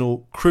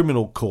International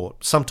Criminal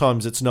Court.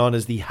 Sometimes it's known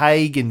as the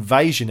Hague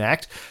Invasion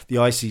Act. The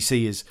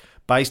ICC is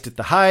based at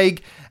The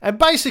Hague. And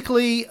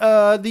basically,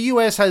 the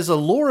US has a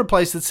law in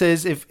place that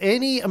says if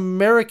any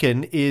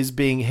American is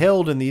being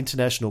held in the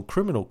International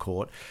Criminal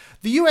Court,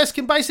 the US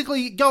can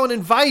basically go and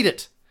invade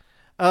it.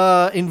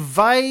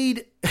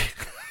 Invade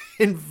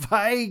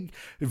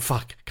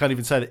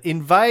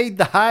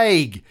The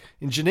Hague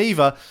in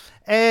Geneva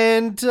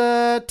and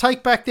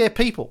take back their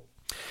people.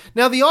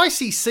 Now, the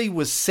ICC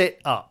was set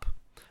up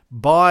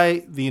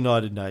by the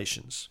United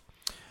Nations,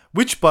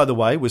 which, by the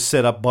way, was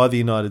set up by the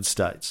United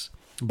States.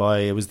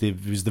 it was the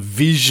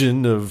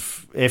vision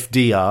of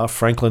FDR,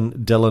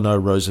 Franklin Delano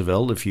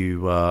Roosevelt. If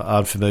you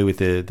aren't familiar with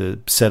the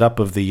setup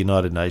of the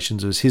United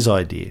Nations, it was his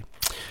idea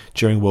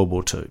during World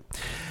War II.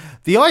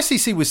 The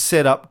ICC was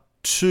set up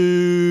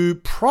to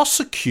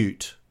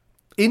prosecute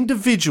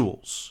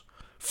individuals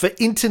for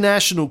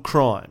international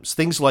crimes,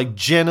 things like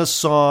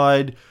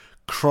genocide,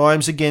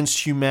 crimes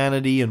against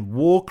humanity, and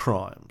war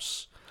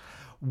crimes,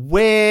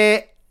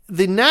 where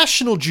the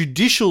national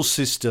judicial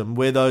system,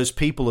 where those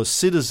people are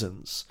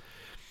citizens,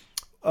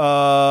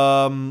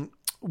 were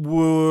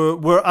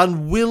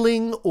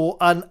unwilling or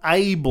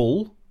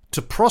unable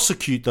to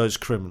prosecute those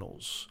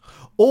criminals,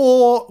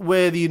 or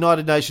where the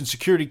United Nations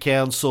Security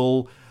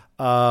Council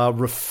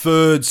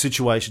referred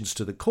situations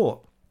to the court.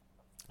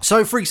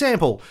 So, for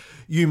example,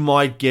 you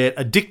might get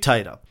a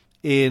dictator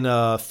in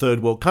a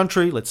third world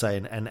country, let's say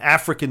an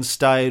African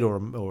state or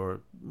a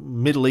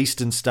Middle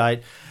Eastern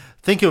state.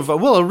 Think of, a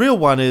real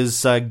one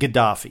is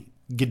Gaddafi.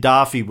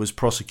 Gaddafi was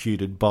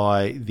prosecuted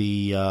by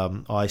the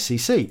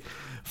ICC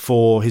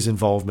for his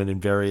involvement in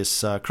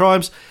various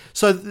crimes.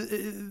 So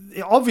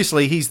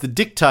obviously he's the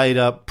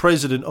dictator,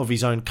 president of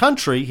his own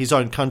country. His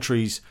own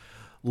country's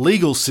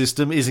legal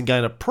system isn't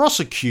going to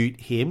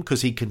prosecute him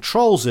because he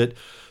controls it.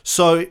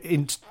 So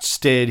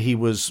instead he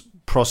was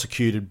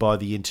prosecuted by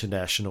the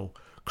International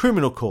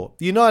Criminal Court.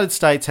 The United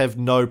States have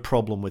no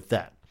problem with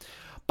that.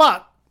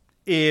 But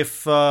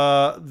if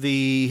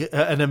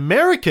an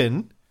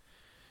American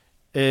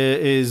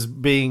is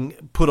being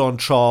put on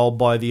trial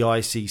by the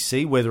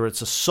ICC, whether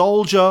it's a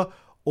soldier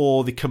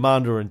or the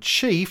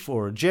commander-in-chief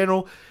or a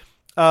general,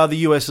 the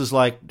US is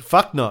like,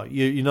 fuck no,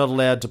 you're not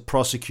allowed to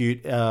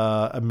prosecute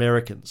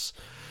Americans.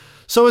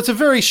 So it's a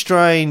very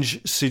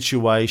strange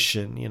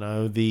situation,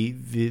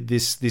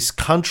 this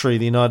country,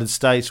 the United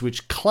States,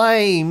 which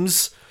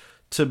claims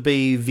to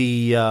be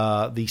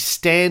the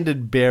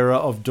standard bearer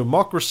of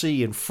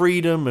democracy and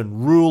freedom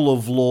and rule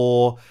of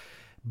law,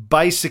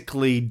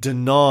 basically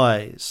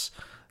denies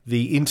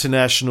the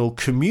international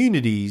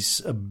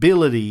community's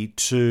ability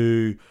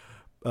to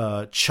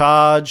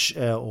charge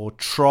or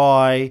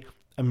try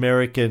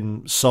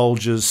American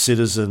soldiers,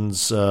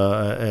 citizens,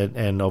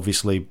 and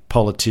obviously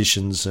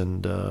politicians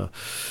and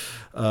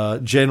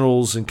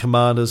generals and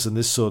commanders and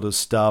this sort of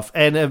stuff,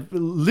 and have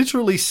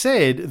literally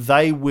said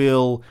they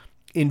will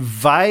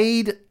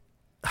invade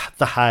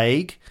The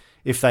Hague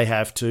if they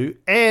have to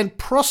and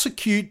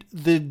prosecute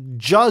the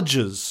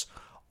judges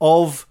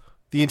of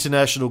the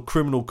International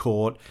Criminal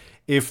Court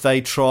if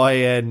they try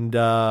and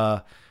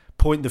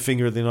point the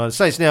finger at the United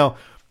States. Now,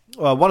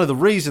 one of the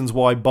reasons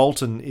why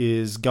Bolton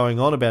is going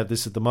on about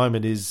this at the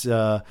moment is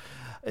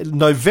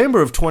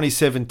November of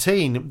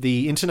 2017,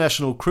 the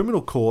International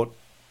Criminal Court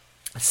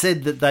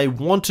said that they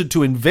wanted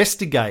to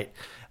investigate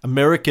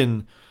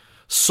American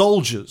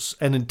soldiers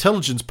and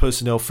intelligence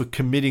personnel for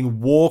committing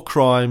war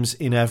crimes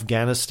in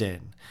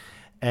Afghanistan.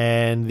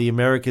 And the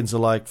Americans are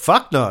like,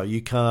 fuck no,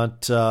 you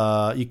can't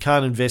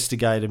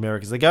investigate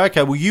Americans. They go,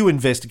 okay, well, you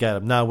investigate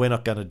them. No, we're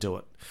not going to do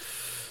it.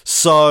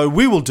 So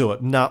we will do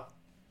it. No,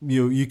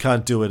 you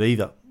can't do it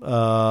either.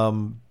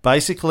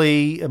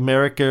 Basically,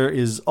 America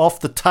is off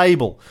the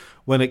table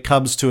when it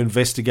comes to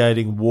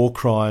investigating war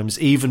crimes,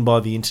 even by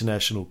the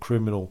International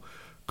Criminal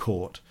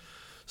Court.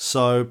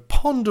 So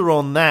ponder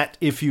on that,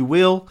 if you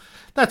will.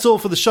 That's all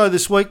for the show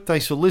this week.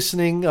 Thanks for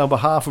listening. On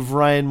behalf of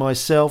Ray and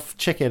myself,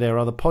 check out our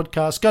other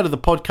podcasts. Go to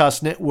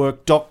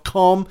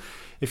thepodcastnetwork.com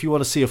if you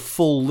want to see a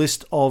full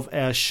list of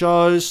our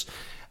shows.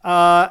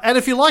 And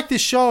if you like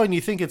this show and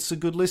you think it's a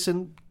good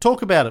listen,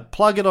 talk about it.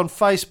 Plug it on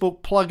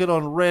Facebook, plug it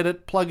on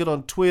Reddit, plug it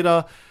on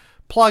Twitter.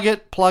 Plug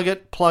it.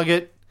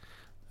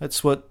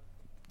 That's what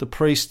the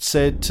priest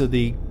said to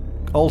the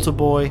altar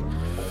boy.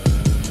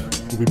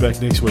 We'll be back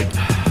next week.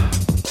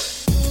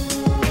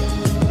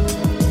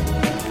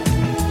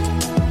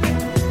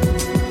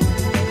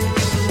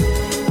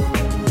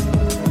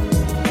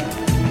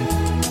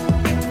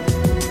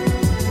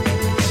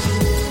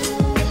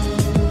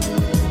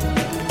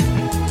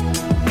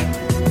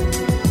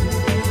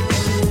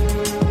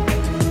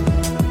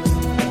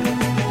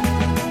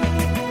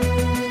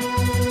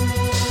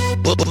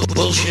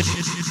 Bullshit.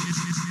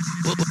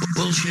 Bullshit.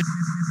 Bullshit.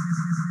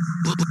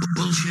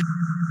 Bullshit.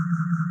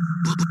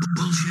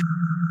 Bullshit.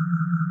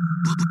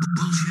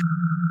 Bullshit.